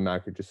 Adam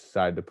Mackert just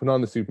decided to put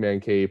on the Superman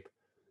cape,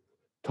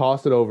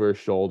 toss it over his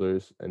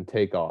shoulders, and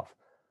take off.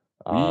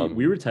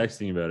 We were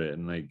texting about it,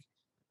 and like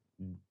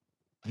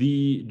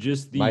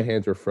my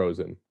hands were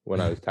frozen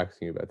when I was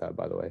texting you about that,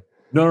 by the way.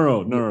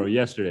 No.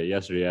 Yesterday.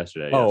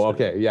 Oh,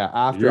 okay. Yeah.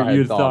 After you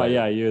had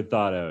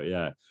thought out.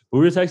 Yeah. But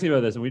we were texting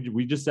about this and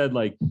we just said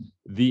like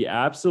the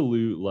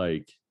absolute,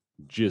 like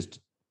just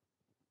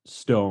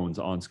stones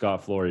on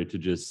Scott Flory to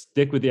just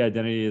stick with the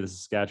identity of the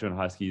Saskatchewan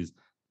Huskies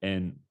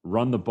and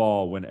run the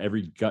ball when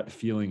every gut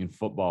feeling in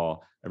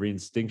football, every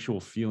instinctual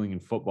feeling in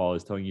football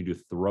is telling you to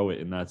throw it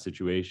in that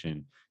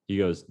situation. He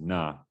goes,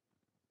 nah,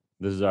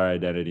 this is our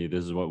identity.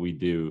 This is what we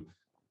do.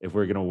 If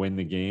we're going to win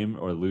the game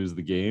or lose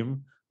the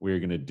game, we're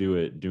going to do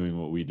it doing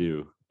what we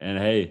do. And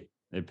hey,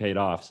 it paid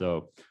off.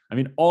 So, I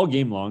mean, all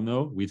game long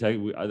though,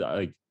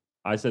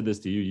 I said this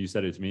to you, you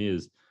said it to me,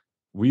 is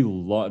we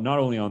love not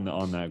only on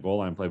that goal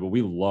line play, but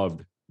we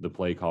loved the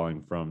play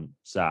calling from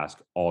Sask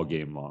all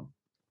game long.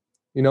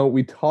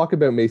 We talk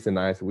about Mason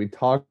Nice, we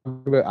talk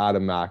about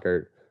Adam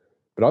Mackert,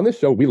 but on this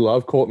show, we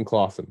love Colton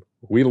Clausen.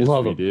 We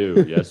love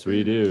him. Yes,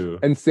 we do.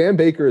 And Sam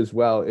Baker as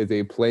well is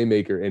a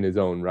playmaker in his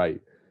own right.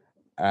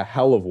 A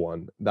hell of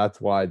one. That's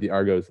why the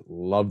Argos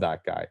love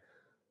that guy.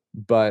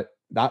 But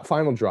that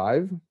final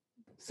drive,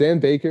 Sam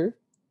Baker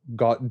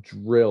got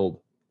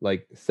drilled,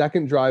 like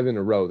second drive in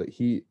a row that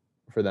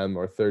for them,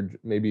 or third,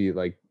 maybe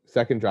like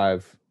second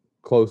drive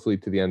closely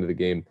to the end of the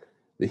game,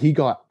 that he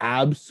got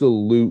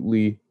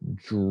absolutely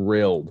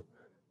drilled.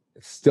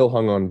 Still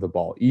hung on to the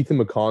ball. Ethan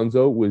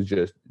McConzo was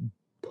just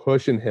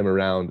pushing him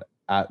around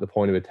at the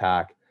point of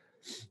attack.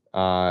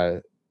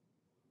 But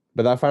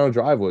that final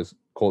drive was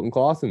Colton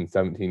Clausen,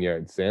 17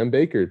 yards. Sam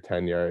Baker,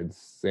 10 yards.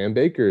 Sam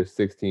Baker,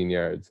 16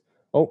 yards.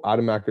 Oh,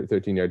 Adam Mackert,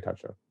 13-yard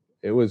touchdown.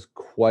 It was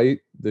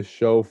quite the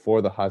show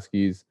for the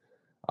Huskies.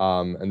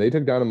 And they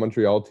took down a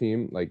Montreal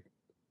team. Like,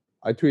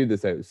 I tweeted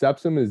this out.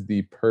 Sepsum is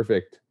the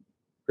perfect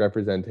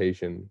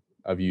representation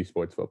of U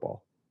Sports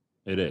football.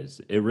 It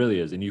is. It really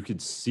is. And you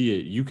could see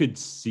it. You could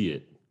see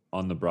it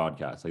on the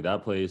broadcast. Like,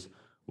 that place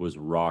was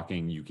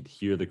rocking. You could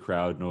hear the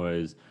crowd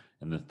noise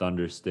and the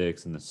thunder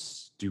sticks and the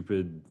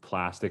stupid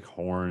plastic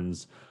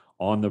horns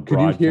on the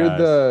broadcast.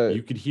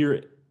 You could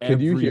hear everything.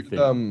 Could you hear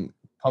them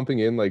pumping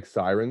in like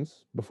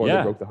sirens before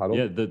they broke the huddle?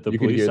 Yeah, the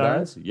police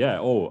sirens. That? Yeah.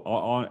 Oh,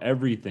 on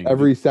everything.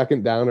 Every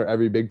second down or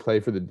every big play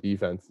for the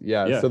defense.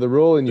 Yeah. So the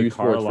rule in U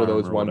Sports, for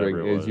those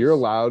wondering, is you're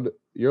allowed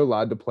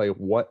to play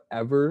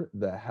whatever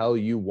the hell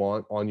you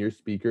want on your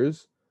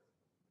speakers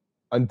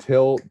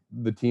until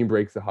the team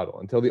breaks the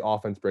huddle, until the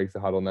offense breaks the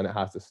huddle, and then it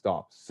has to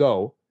stop.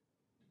 So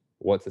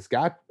what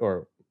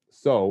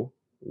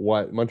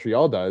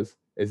Montreal does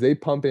is they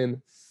pump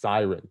in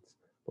sirens,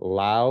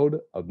 loud,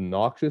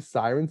 obnoxious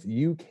sirens.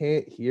 You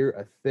can't hear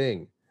a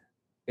thing.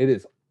 It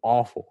is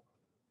awful,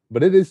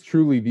 but it is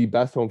truly the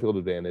best home field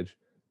advantage.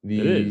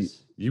 It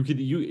is. I wasn't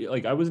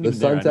even there. The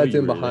sunset's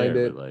in behind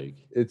it. Like,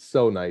 it's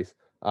so nice.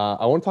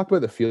 I want to talk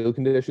about the field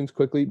conditions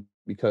quickly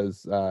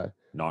because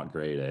not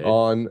great, eh?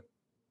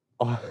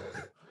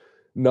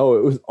 No,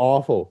 it was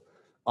awful.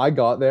 I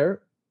got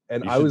there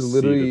and You I should was see the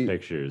literally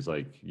pictures.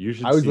 Like you I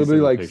should was see some literally of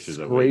the like pictures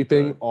of Wake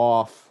scraping took.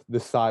 off the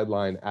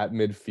sideline at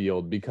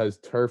midfield because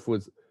turf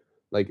was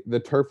like the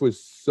turf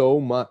was so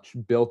much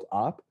built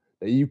up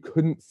that you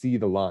couldn't see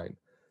the line.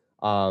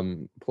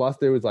 Plus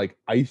there was like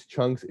ice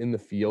chunks in the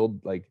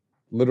field, like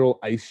literal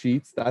ice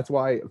sheets. That's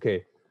why,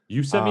 okay.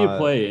 You sent me a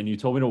play and you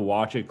told me to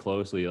watch it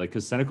closely, like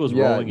because Seneca's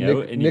Yeah, rolling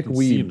out and you Nick can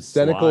see Weeb. him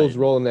Senecal's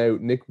slide. rolling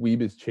out. Nick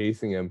Weeb is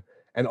chasing him,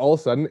 and all of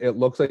a sudden it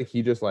looks like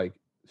he just like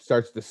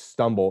starts to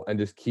stumble and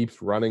just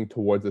keeps running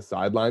towards the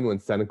sideline when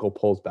Senecal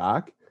pulls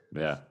back.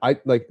 Yeah. I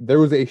like there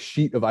was a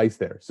sheet of ice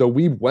there. So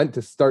we went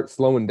to start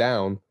slowing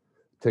down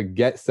to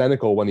get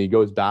Senecal when he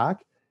goes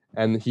back,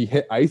 and he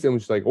hit ice and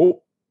was just like,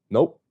 oh,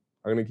 nope,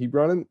 I'm gonna keep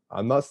running.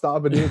 I'm not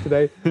stopping here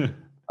today.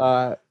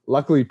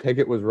 Luckily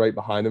Pickett was right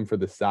behind him for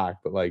the sack,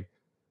 but like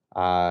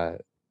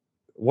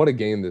what a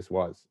game this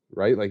was,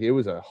 right? Like it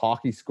was a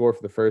hockey score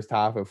for the first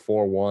half of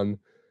 4-1.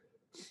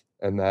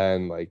 And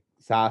then like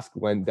Sask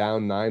went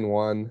down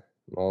 9-1.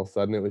 All of a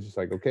sudden it was just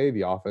like, okay,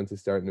 the offense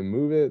is starting to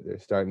move it. They're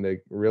starting to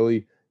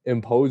really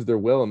impose their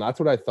will. And that's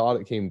what I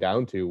thought it came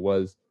down to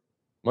was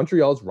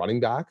Montreal's running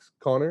backs,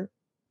 Connor,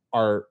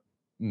 are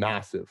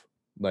massive.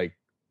 Like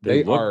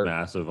They look are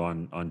massive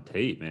on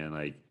tape, man.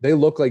 Like they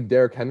look like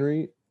Derrick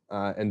Henry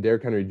and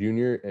Derrick Henry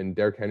Jr. and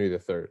Derrick Henry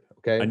III.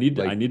 Okay. I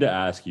need to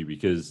ask you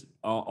because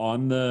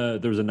there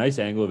was a nice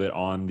angle of it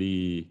on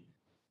the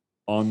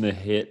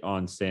hit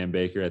on Sam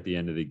Baker at the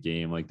end of the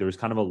game. Like there was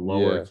kind of a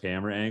lower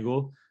camera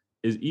angle.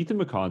 Is Ethan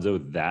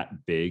McConzo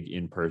that big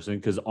in person?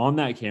 Because on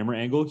that camera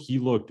angle, he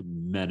looked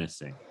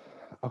menacing.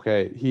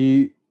 Okay,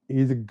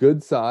 he's a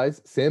good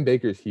size. Sam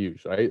Baker's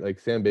huge, right? Like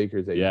Sam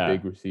Baker's a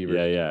big receiver.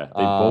 Yeah.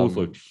 They both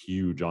looked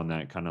huge on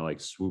that kind of like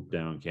swoop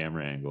down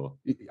camera angle.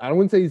 I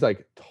wouldn't say he's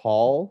like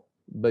tall,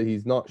 but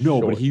he's not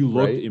short, but he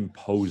looked right?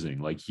 imposing.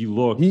 Like he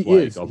looked he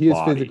like is a he body.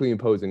 is physically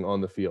imposing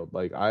on the field.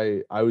 Like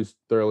I was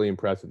thoroughly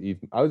impressed with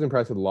Ethan. I was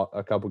impressed with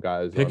a couple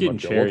guys. Pickett and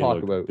Cherry we'll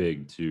talk about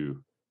big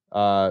too.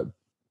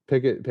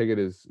 Pickett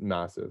is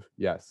massive.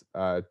 Yes.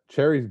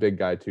 Cherry's big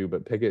guy too,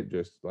 but Pickett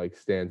just like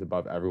stands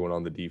above everyone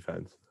on the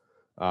defense.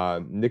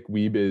 Nick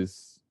Weeb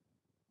is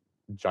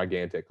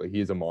gigantic. Like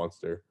he's a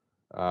monster.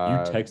 You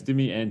texted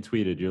me and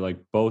tweeted. You're like,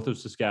 both of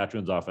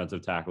Saskatchewan's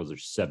offensive tackles are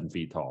 7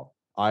 feet tall.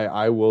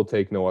 I will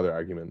take no other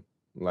argument.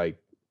 Like,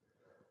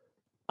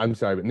 I'm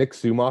sorry, but Nick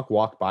Sumak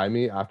walked by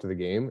me after the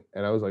game,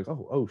 and I was like,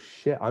 oh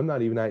shit, I'm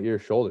not even at your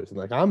shoulders. And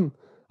like, I'm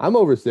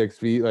over 6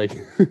 feet. Like,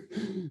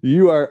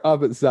 you are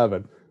up at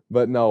 7.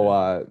 But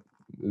no,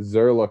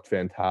 Zur looked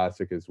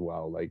fantastic as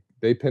well. Like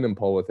they pin and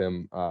pull with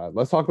him.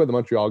 Let's talk about the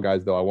Montreal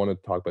guys, though. I want to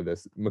talk about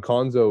this.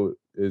 McConzo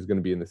is going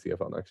to be in the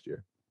CFL next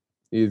year.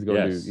 He is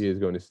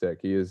going to stick.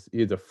 He is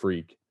a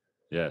freak.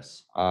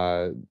 Yes.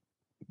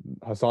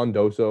 Hassan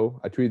Doso,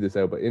 I tweeted this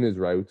out, but in his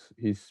routes,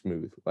 he's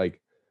smooth. Like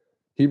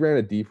he ran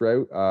a deep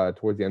route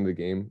towards the end of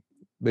the game.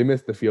 They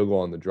missed the field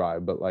goal on the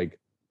drive, but like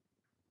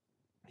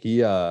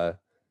he ran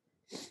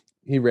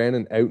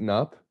an out and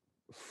up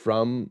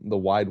from the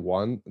wide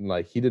one, and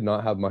like he did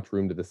not have much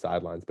room to the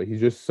sidelines, but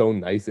he's just so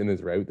nice in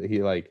his route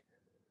that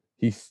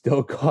he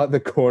still caught the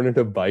corner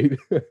to bite.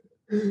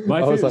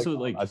 My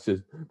favorite,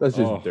 that's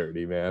just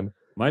dirty, man.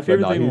 My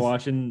favorite thing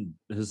watching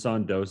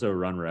Hassan Doso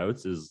run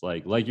routes is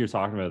like you're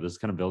talking about, this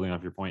kind of building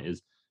off your point,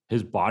 is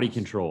his body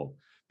control.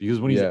 Because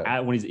when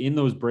he's in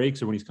those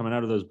breaks, or when he's coming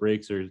out of those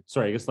breaks, or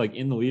sorry, I guess like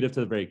in the lead up to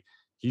the break,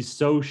 he's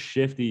so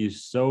shifty.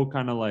 He's so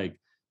kind of like,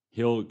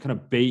 he'll kind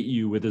of bait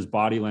you with his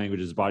body language,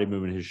 his body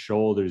movement, his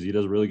shoulders. He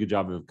does a really good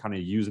job of kind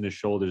of using his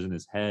shoulders and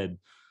his head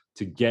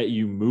to get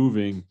you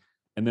moving.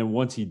 And then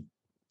once he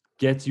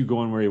gets you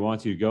going where he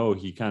wants you to go,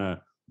 he kind of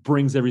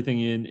brings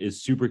everything in,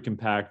 is super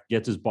compact,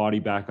 gets his body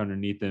back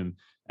underneath him,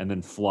 and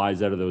then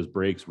flies out of those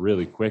breaks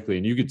really quickly.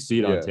 And you could see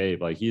it on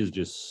tape. Like he is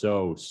just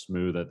so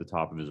smooth at the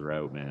top of his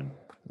route, man.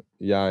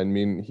 Yeah, I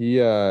mean,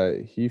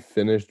 he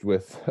finished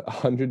with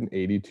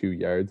 182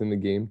 yards in the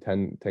game,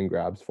 10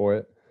 grabs for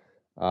it.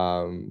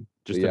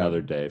 Just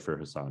another day for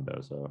Hassan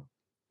Doso.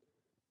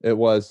 It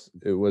was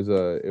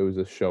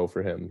a show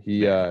for him.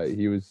 He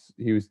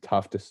was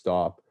tough to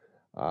stop.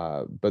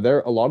 But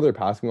a lot of their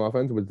passing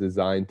offense was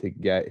designed to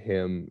get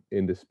him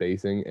into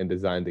spacing and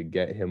designed to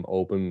get him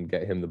open,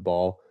 get him the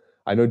ball.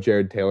 I know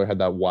Jared Taylor had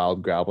that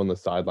wild grab on the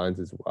sidelines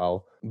as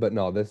well. But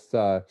no, this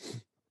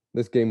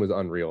game was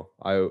unreal.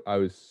 I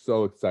was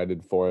so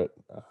excited for it.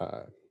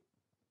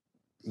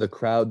 The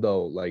crowd,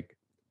 though, like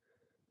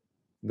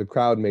the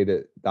crowd made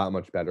it that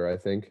much better, I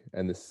think.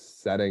 And the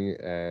setting,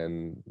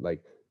 and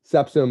like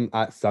Sepsum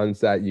at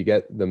sunset, you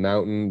get the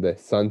mountain, the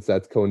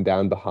sunset's going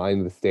down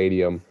behind the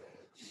stadium.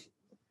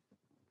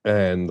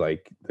 And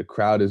like the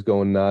crowd is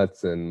going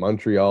nuts, and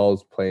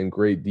Montreal's playing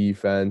great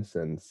defense,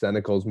 and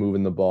Senecal's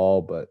moving the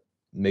ball, but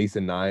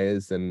Mason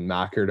Nyes and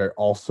Mackert are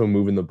also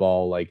moving the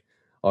ball like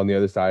on the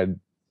other side.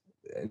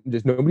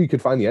 Just nobody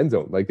could find the end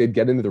zone. Like they'd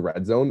get into the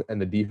red zone, and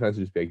the defense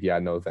would just be like, "Yeah,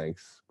 no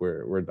thanks,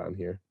 we're done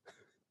here."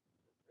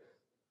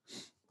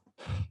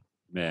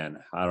 Man,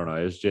 I don't know.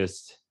 It's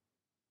just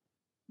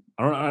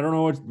I don't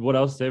know what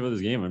else to say about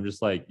this game. I'm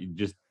just like,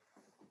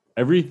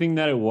 everything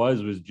that it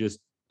was just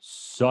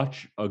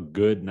such a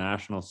good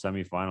national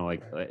semifinal.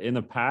 Like in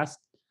the past,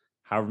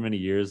 however many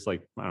years,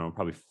 like I don't know,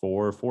 probably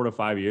 4 to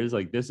 5 years.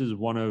 Like this is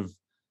one of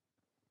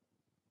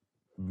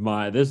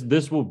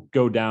this will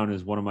go down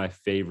as one of my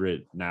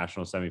favorite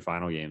national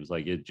semifinal games.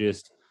 Like it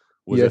just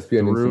was a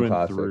through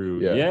and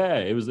through. Yeah,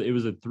 it was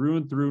a through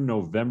and through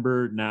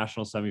November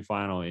national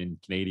semifinal in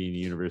Canadian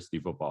university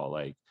football.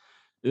 Like,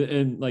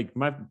 and like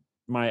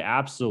my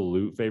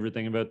absolute favorite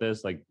thing about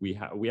this, like we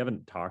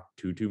haven't talked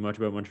too much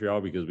about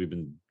Montreal because we've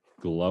been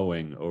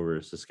glowing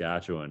over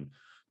Saskatchewan,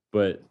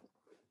 but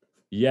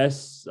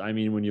yes, I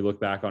mean when you look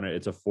back on it,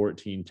 it's a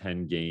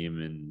 14-10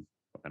 game, and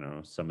I don't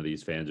know, some of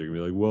these fans are gonna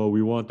be like, well,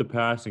 we want the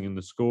passing and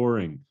the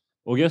scoring.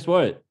 Well, guess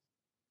what?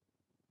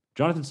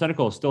 Jonathan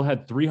Senecal still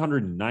had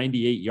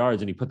 398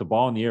 yards and he put the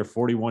ball in the air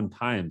 41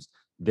 times.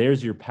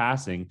 There's your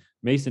passing.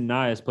 Mason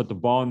Nias put the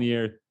ball in the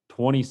air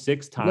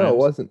 26 times. No, it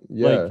wasn't.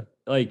 Yeah.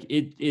 Like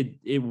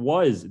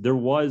there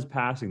was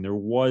passing, there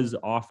was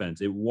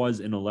offense. It was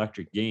an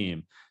electric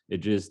game. It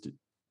just,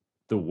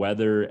 the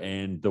weather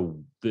and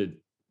the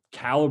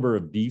caliber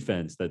of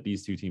defense that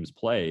these two teams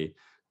play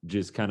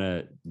just kind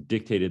of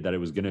dictated that it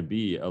was going to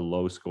be a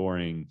low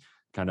scoring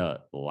kind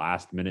of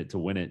last minute to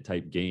win it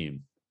type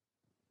game.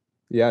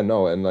 Yeah,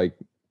 no. And like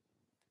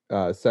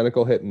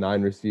Senecal hit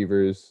 9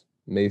 receivers.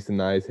 Mason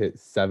Nias hit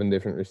 7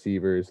 different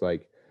receivers.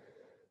 Like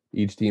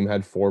each team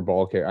had 4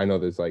 ball carriers. I know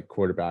there's like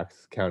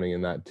quarterbacks counting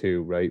in that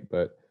too, right?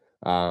 But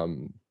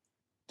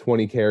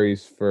 20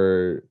 carries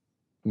for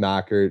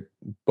Mackert.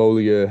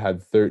 Beaulieu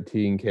had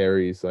 13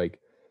 carries. Like,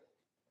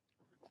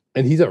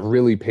 and he's a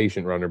really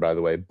patient runner, by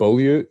the way.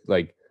 Beaulieu,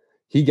 like,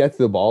 he gets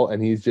the ball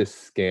and he's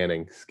just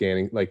scanning.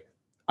 Like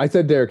I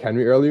said, Derrick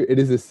Henry earlier, it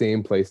is the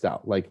same play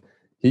style. Like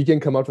he can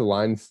come up to the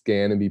line,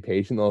 scan, and be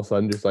patient. All of a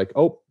sudden, just like,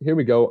 oh, here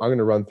we go. I'm going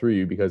to run through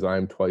you because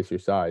I'm twice your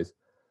size.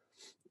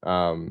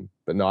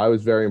 But no, I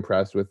was very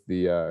impressed with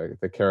the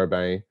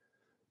Carabin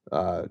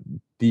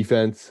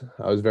defense.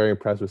 I was very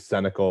impressed with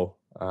Senecal.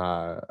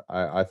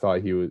 I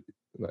thought he was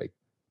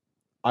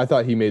I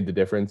thought he made the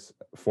difference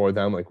for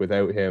them. Like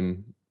without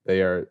him,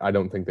 I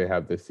don't think they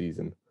have this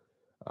season.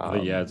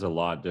 But yeah, it's a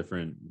lot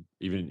different.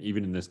 Even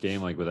in this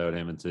game, like without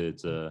him,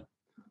 it's a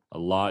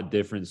lot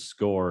different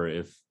score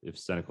if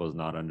Senecal is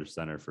not under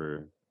center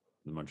for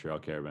the Montreal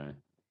Carabin.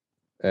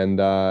 And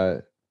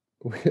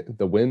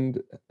the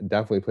wind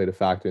definitely played a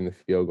factor in the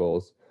field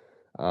goals.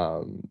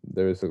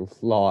 There's a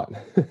lot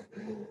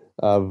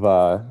of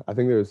I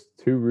think there's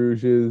 2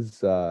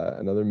 rouges,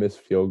 another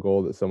missed field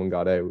goal that someone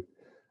got out,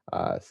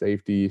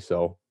 safety.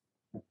 So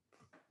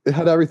it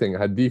had everything. It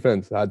had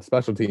defense, it had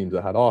special teams,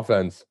 it had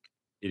offense.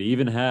 It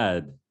even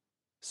had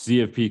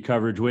CFP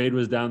coverage. Wade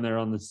was down there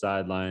on the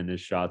sideline.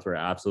 His shots were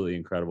absolutely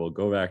incredible.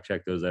 Go back,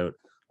 check those out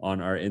on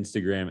our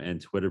Instagram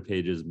and Twitter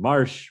pages.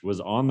 Marsh was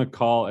on the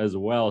call as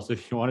well. So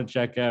if you want to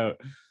check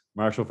out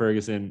Marshall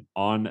Ferguson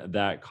on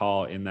that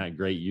call in that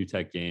great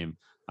UTEP game,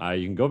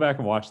 you can go back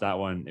and watch that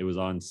one. It was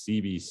on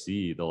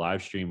CBC. The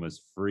live stream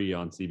was free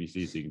on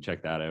CBC, so you can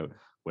check that out.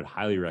 Would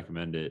highly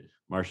recommend it.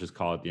 Marsh's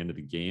call at the end of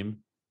the game,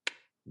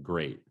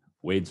 great.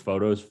 Wade's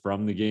photos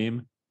from the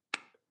game,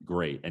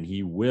 great. And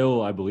he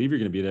will, I believe you're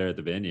going to be there at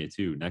the Vanier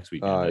too next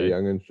weekend. Yeah,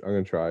 I'm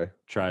going to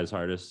try his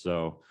hardest.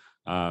 So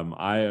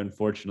I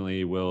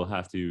unfortunately will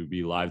have to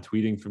be live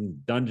tweeting from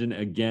Dungeon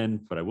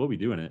again, but I will be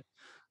doing it.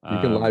 You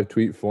can live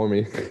tweet for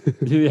me.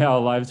 Yeah,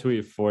 I'll live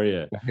tweet for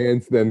you. The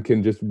hands then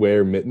can just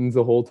wear mittens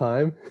the whole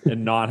time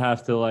and not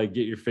have to like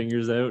get your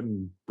fingers out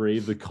and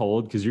brave the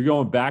cold, because you're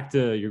going back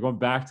to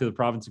the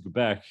province of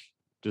Quebec,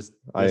 just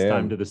this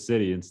time to the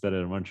city instead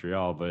of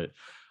Montreal. But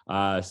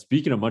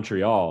speaking of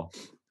Montreal,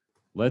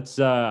 let's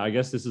I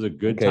guess this is a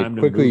good time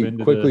to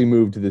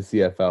move to the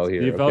CFL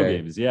here. CFL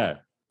games, yeah.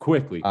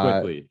 Quickly.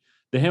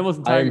 The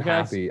Hamilton Tiger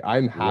Cats.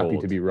 I'm happy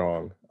to be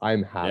wrong.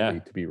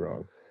 To be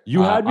wrong.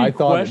 You had me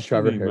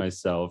questioning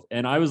myself,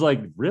 and I was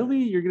like, "Really?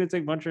 You're going to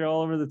take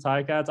Montreal over the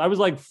Ticats?" I was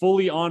like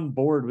fully on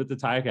board with the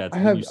Ticats,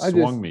 and you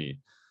swung me.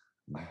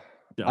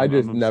 I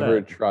just never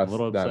trust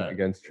them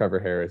against Trevor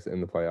Harris in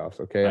the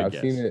playoffs. Okay, I've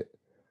seen it,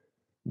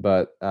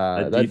 but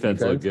that defense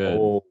looked good.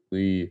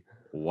 Holy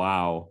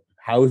wow!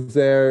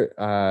 Hauser,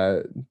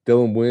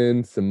 Dylan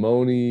Wynn,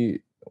 Simone.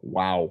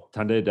 Wow.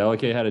 Tunde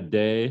Adeleke had a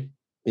day.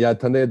 Yeah,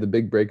 Tunde had the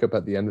big breakup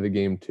at the end of the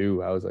game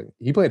too. I was like,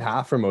 he played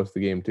half for most of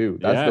the game too.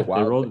 That's the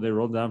wild. They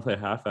rolled down and played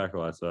halfback a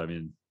lot. So I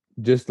mean,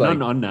 just like not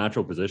an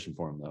unnatural position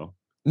for him though.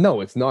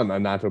 No, it's not an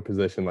unnatural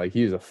position. Like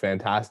he's a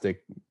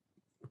fantastic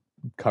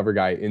cover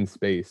guy in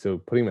space. So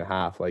putting him at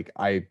half, like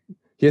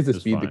he has the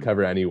speed to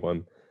cover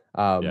anyone.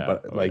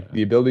 But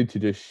the ability to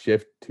just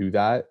shift to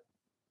that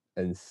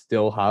and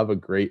still have a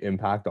great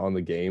impact on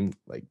the game,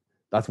 like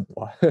that's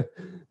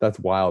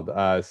wild.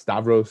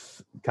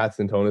 Stavros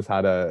Katsantonis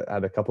had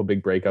a couple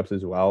big breakups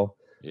as well.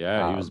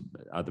 Yeah, he was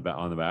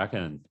on the back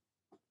end.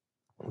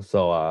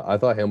 So I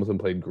thought Hamilton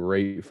played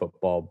great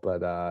football,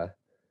 but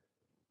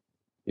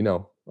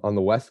on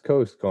the West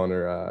Coast,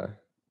 Connor,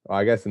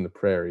 I guess in the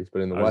Prairies,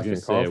 but in the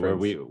Western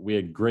Conference, where we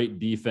had great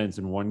defense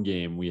in one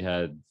game, we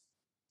had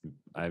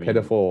I mean,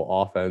 pitiful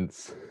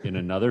offense. In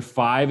another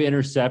 5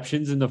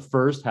 interceptions in the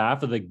first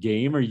half of the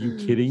game. Are you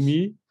kidding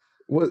me?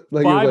 What,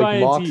 like, 5 it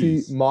was like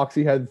INTs.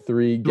 Moxie had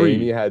 3,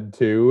 Gamey had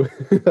 2.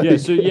 Like,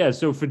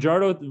 so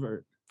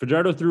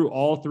Fajardo threw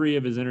all 3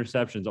 of his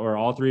interceptions, or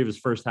all 3 of his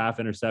first half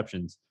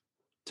interceptions,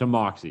 to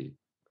Moxie.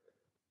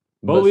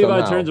 Bo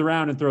Levi turns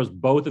around and throws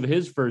both of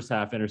his first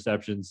half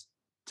interceptions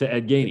to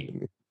Ed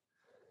Gainey.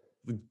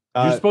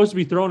 You're supposed to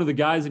be throwing to the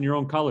guys in your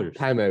own colors.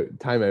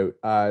 Timeout.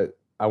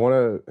 I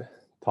want to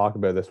talk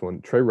about this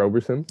one. Trey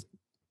Roberson,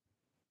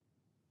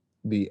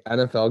 the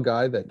NFL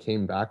guy that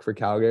came back for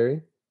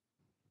Calgary,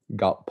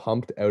 got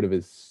pumped out of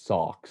his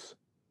socks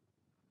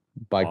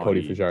by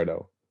Cody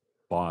Fajardo.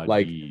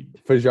 Like,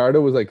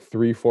 Fajardo was like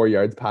 3-4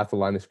 yards past the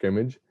line of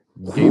scrimmage,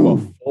 gave a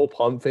full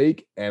pump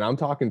fake, and I'm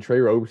talking Trey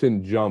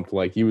Roberson jumped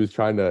like he was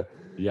trying to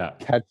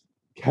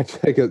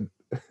catch like a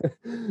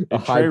in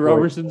Trey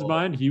Roberson's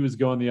mind, he was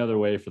going the other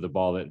way for the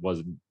ball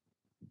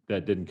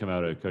that didn't come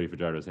out of Cody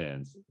Fajardo's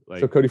hands. Like,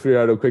 so Cody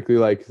Fajardo quickly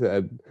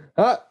said,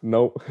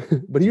 no.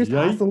 But he was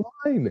past the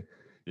line.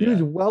 He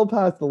was well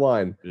past the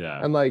line.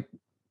 Yeah. And like,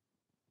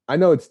 I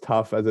know it's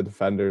tough as a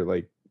defender.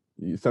 Like,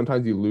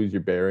 sometimes you lose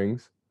your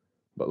bearings.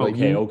 But like,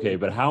 okay.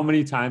 But how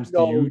many times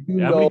how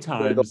many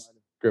times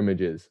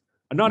scrimmages?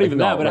 Not even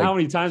that, but how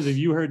many times have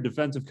you heard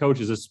defensive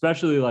coaches,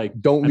 especially like,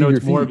 don't leave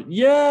your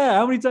feet?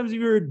 How many times have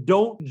you heard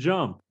don't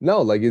jump?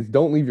 No, like, it's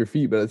don't leave your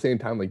feet, but at the same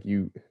time, like,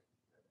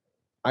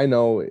 I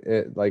know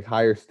it, like,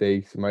 higher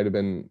stakes might have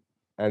been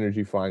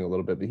energy flying a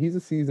little bit, but he's a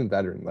seasoned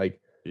veteran. Like,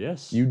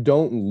 yes, you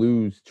don't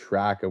lose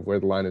track of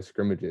where the line of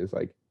scrimmage is.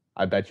 Like,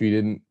 I bet you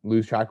didn't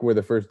lose track of where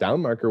the first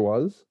down marker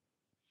was.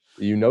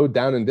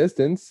 Down and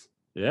distance.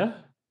 Yeah.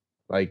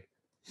 Like,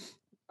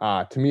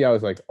 to me, I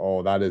was like,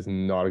 oh, that is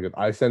not a good.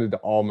 I sent it to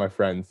all my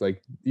friends,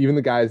 like even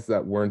the guys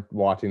that weren't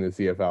watching the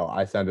CFL.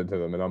 I sent it to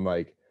them, and I'm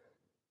like,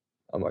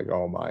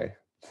 oh my,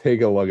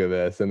 take a look at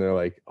this, and they're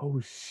like, oh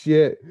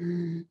shit,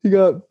 he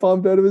got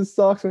pumped out of his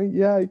socks. I'm like,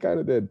 yeah, he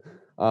kind of did.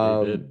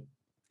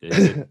 He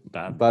did.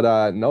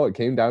 But no, it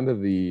came down to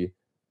the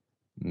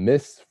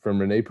miss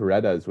from Rene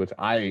Paredes, which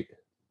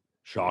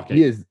shocking.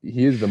 He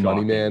is the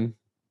money man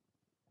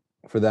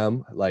for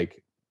them.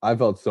 Like, I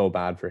felt so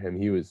bad for him.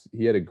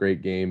 He had a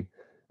great game.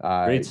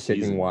 Great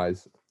kicking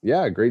wise.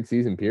 Yeah, great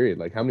season period.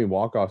 Like, how many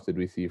walk-offs did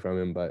we see from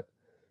him? But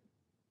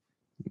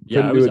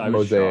I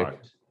was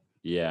shocked.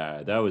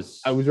 Yeah, that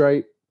was. I was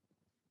right.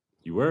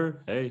 You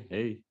were.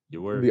 Hey,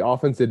 you were. The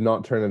offense did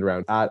not turn it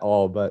around at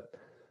all, but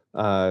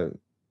I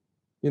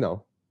looked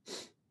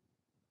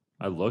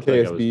KSB,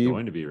 like I was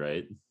going to be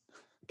right.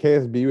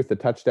 KSB with the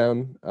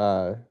touchdown.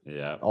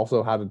 Yeah.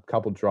 Also had a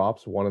couple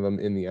drops, one of them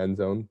in the end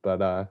zone,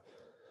 but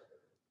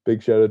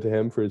big shout out to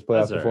him for his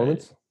playoff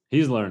performance. Right.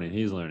 He's learning.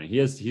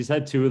 He's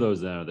had 2 of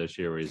those now this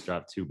year where he's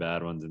dropped 2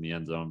 bad ones in the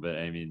end zone. But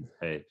I mean,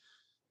 hey,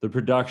 the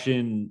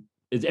production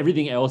is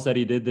everything else that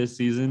he did this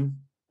season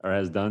or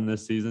has done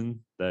this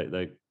season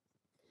that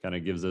kind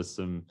of gives us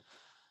some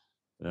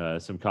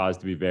cause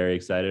to be very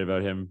excited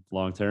about him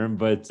long term.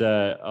 But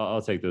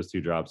I'll take those 2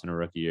 drops in a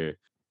rookie year.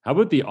 How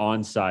about the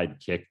onside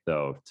kick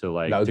though?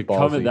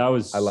 That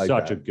was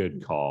such a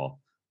good call.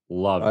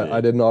 Loved it.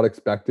 I did not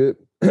expect it,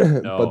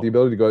 no. But the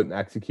ability to go out and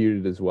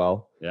execute it as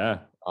well. Yeah.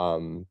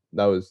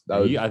 That was.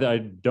 I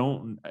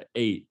don't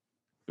 8.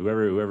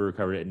 Whoever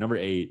recovered it, number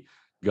 8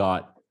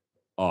 got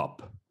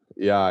up.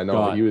 Yeah, I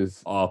know. He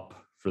was up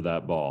for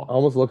that ball.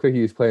 Almost looked like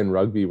he was playing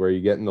rugby, where you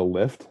get in the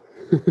lift.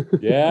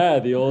 Yeah,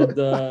 the old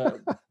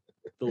the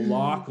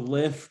lock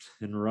lift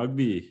in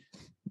rugby,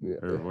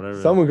 or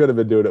whatever. Someone could have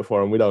been doing it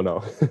for him. We don't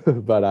know,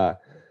 but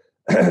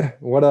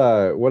what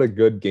a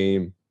good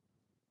game,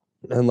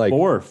 and like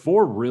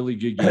four really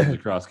good games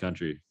across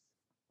country.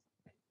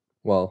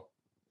 Well,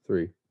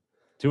 3.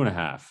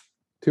 2.5.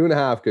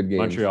 2.5 good games.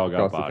 Montreal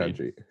got across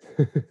bodied.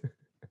 the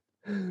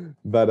country.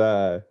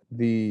 But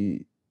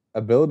the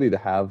ability to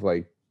have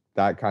like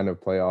that kind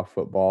of playoff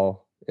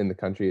football in the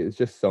country is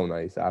just so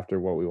nice after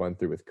what we went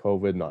through with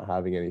COVID, not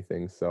having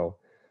anything. So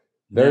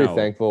very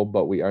thankful,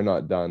 but we are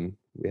not done.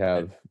 We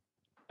have.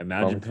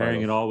 Imagine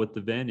pairing it all with the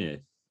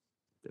Vanier.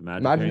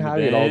 Imagine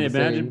having it all.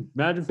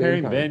 Imagine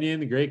pairing Vanier in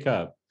the Grey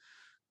Cup.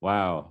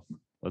 Wow.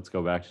 Let's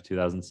go back to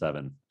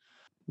 2007.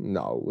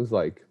 No, it was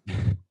like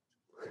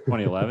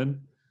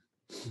 2011.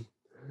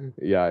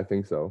 Yeah, I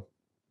think so.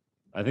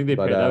 I think they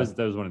played. That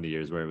was one of the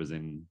years where it was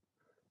in.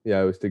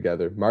 Yeah, it was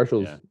together.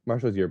 Marshall's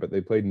year, but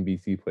they played in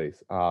BC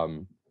Place.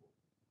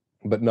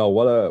 But no,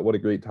 what a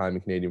great time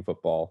in Canadian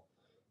football.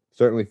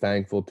 Certainly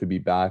thankful to be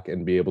back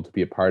and be able to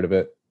be a part of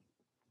it.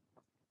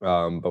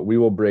 But we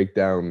will break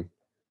down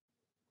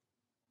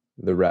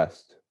the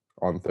rest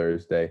on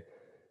Thursday.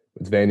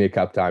 It's Vanier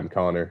Cup time,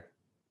 Connor.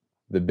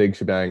 The big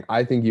shebang.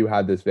 I think you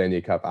had this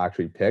Vanier Cup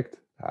actually picked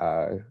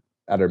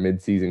at our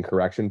mid-season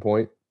correction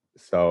point.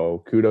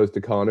 So kudos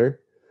to Connor.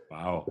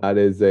 Wow. That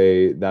is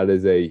a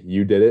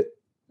you did it.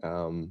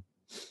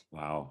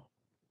 Wow.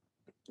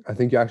 I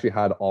think you actually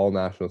had all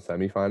national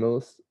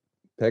semifinalists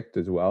picked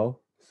as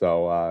well.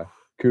 So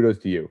kudos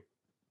to you.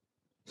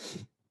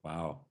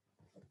 Wow.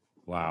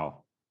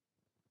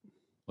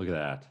 Look at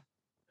that.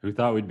 Who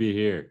thought we'd be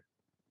here?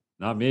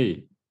 Not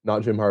me.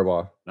 Not Jim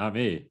Harbaugh. Not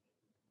me.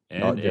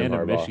 Not And Jim a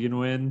Harbaugh. Michigan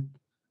win.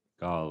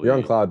 Golly. You're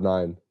on cloud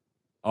 9.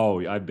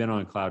 Oh, I've been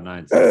on cloud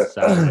 9 since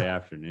Saturday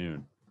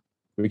afternoon.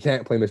 We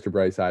can't play Mr.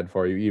 Brightside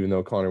for you, even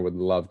though Connor would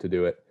love to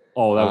do it.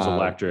 Oh, that was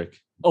electric.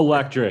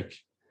 Electric.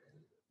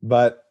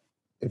 But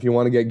if you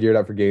want to get geared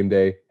up for game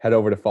day, head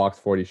over to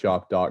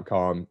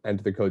fox40shop.com,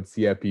 enter the code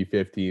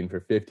CFP15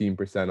 for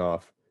 15%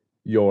 off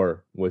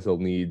your whistle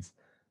needs.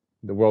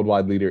 The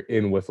worldwide leader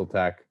in whistle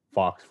tech,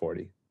 Fox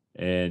 40.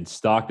 And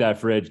stock that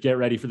fridge. Get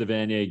ready for the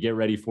Vanier. Get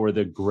ready for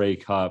the Grey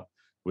Cup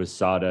with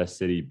Sawdust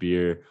City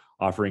Beer,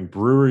 offering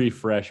brewery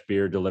fresh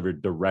beer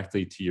delivered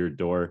directly to your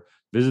door.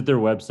 Visit their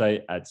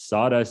website at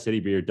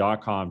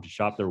sawdustcitybeer.com to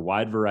shop their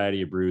wide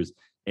variety of brews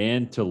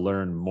and to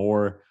learn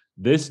more.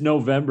 This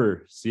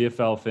November,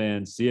 CFL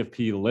fans,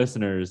 CFP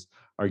listeners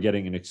are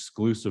getting an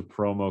exclusive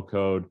promo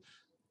code.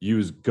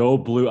 Use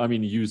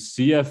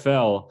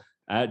CFL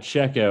at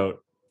checkout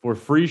for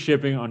free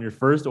shipping on your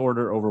first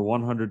order over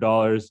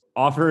 $100.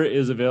 Offer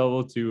is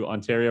available to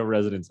Ontario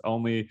residents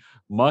only.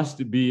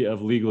 Must be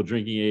of legal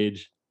drinking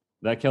age.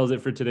 That kills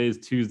it for today's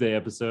Tuesday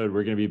episode.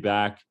 We're going to be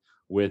back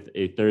with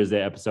a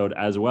Thursday episode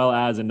as well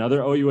as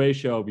another OUA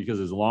show, because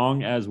as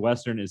long as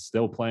Western is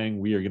still playing,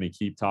 we are going to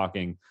keep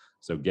talking.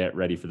 So get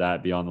ready for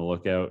that. Be on the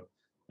lookout,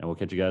 and we'll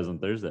catch you guys on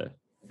Thursday.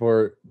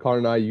 For Connor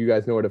and I, you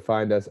guys know where to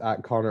find us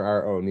at Connor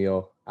R.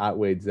 O'Neill, at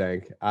Wade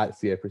Zank, at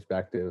CF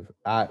Perspective,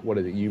 at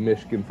U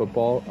Michigan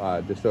Football.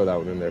 Just throw that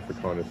one in there for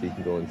Connor so you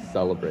can go and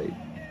celebrate.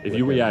 If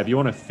you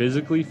want to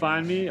physically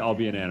find me, I'll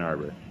be in Ann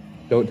Arbor.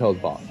 Don't tell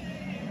his boss.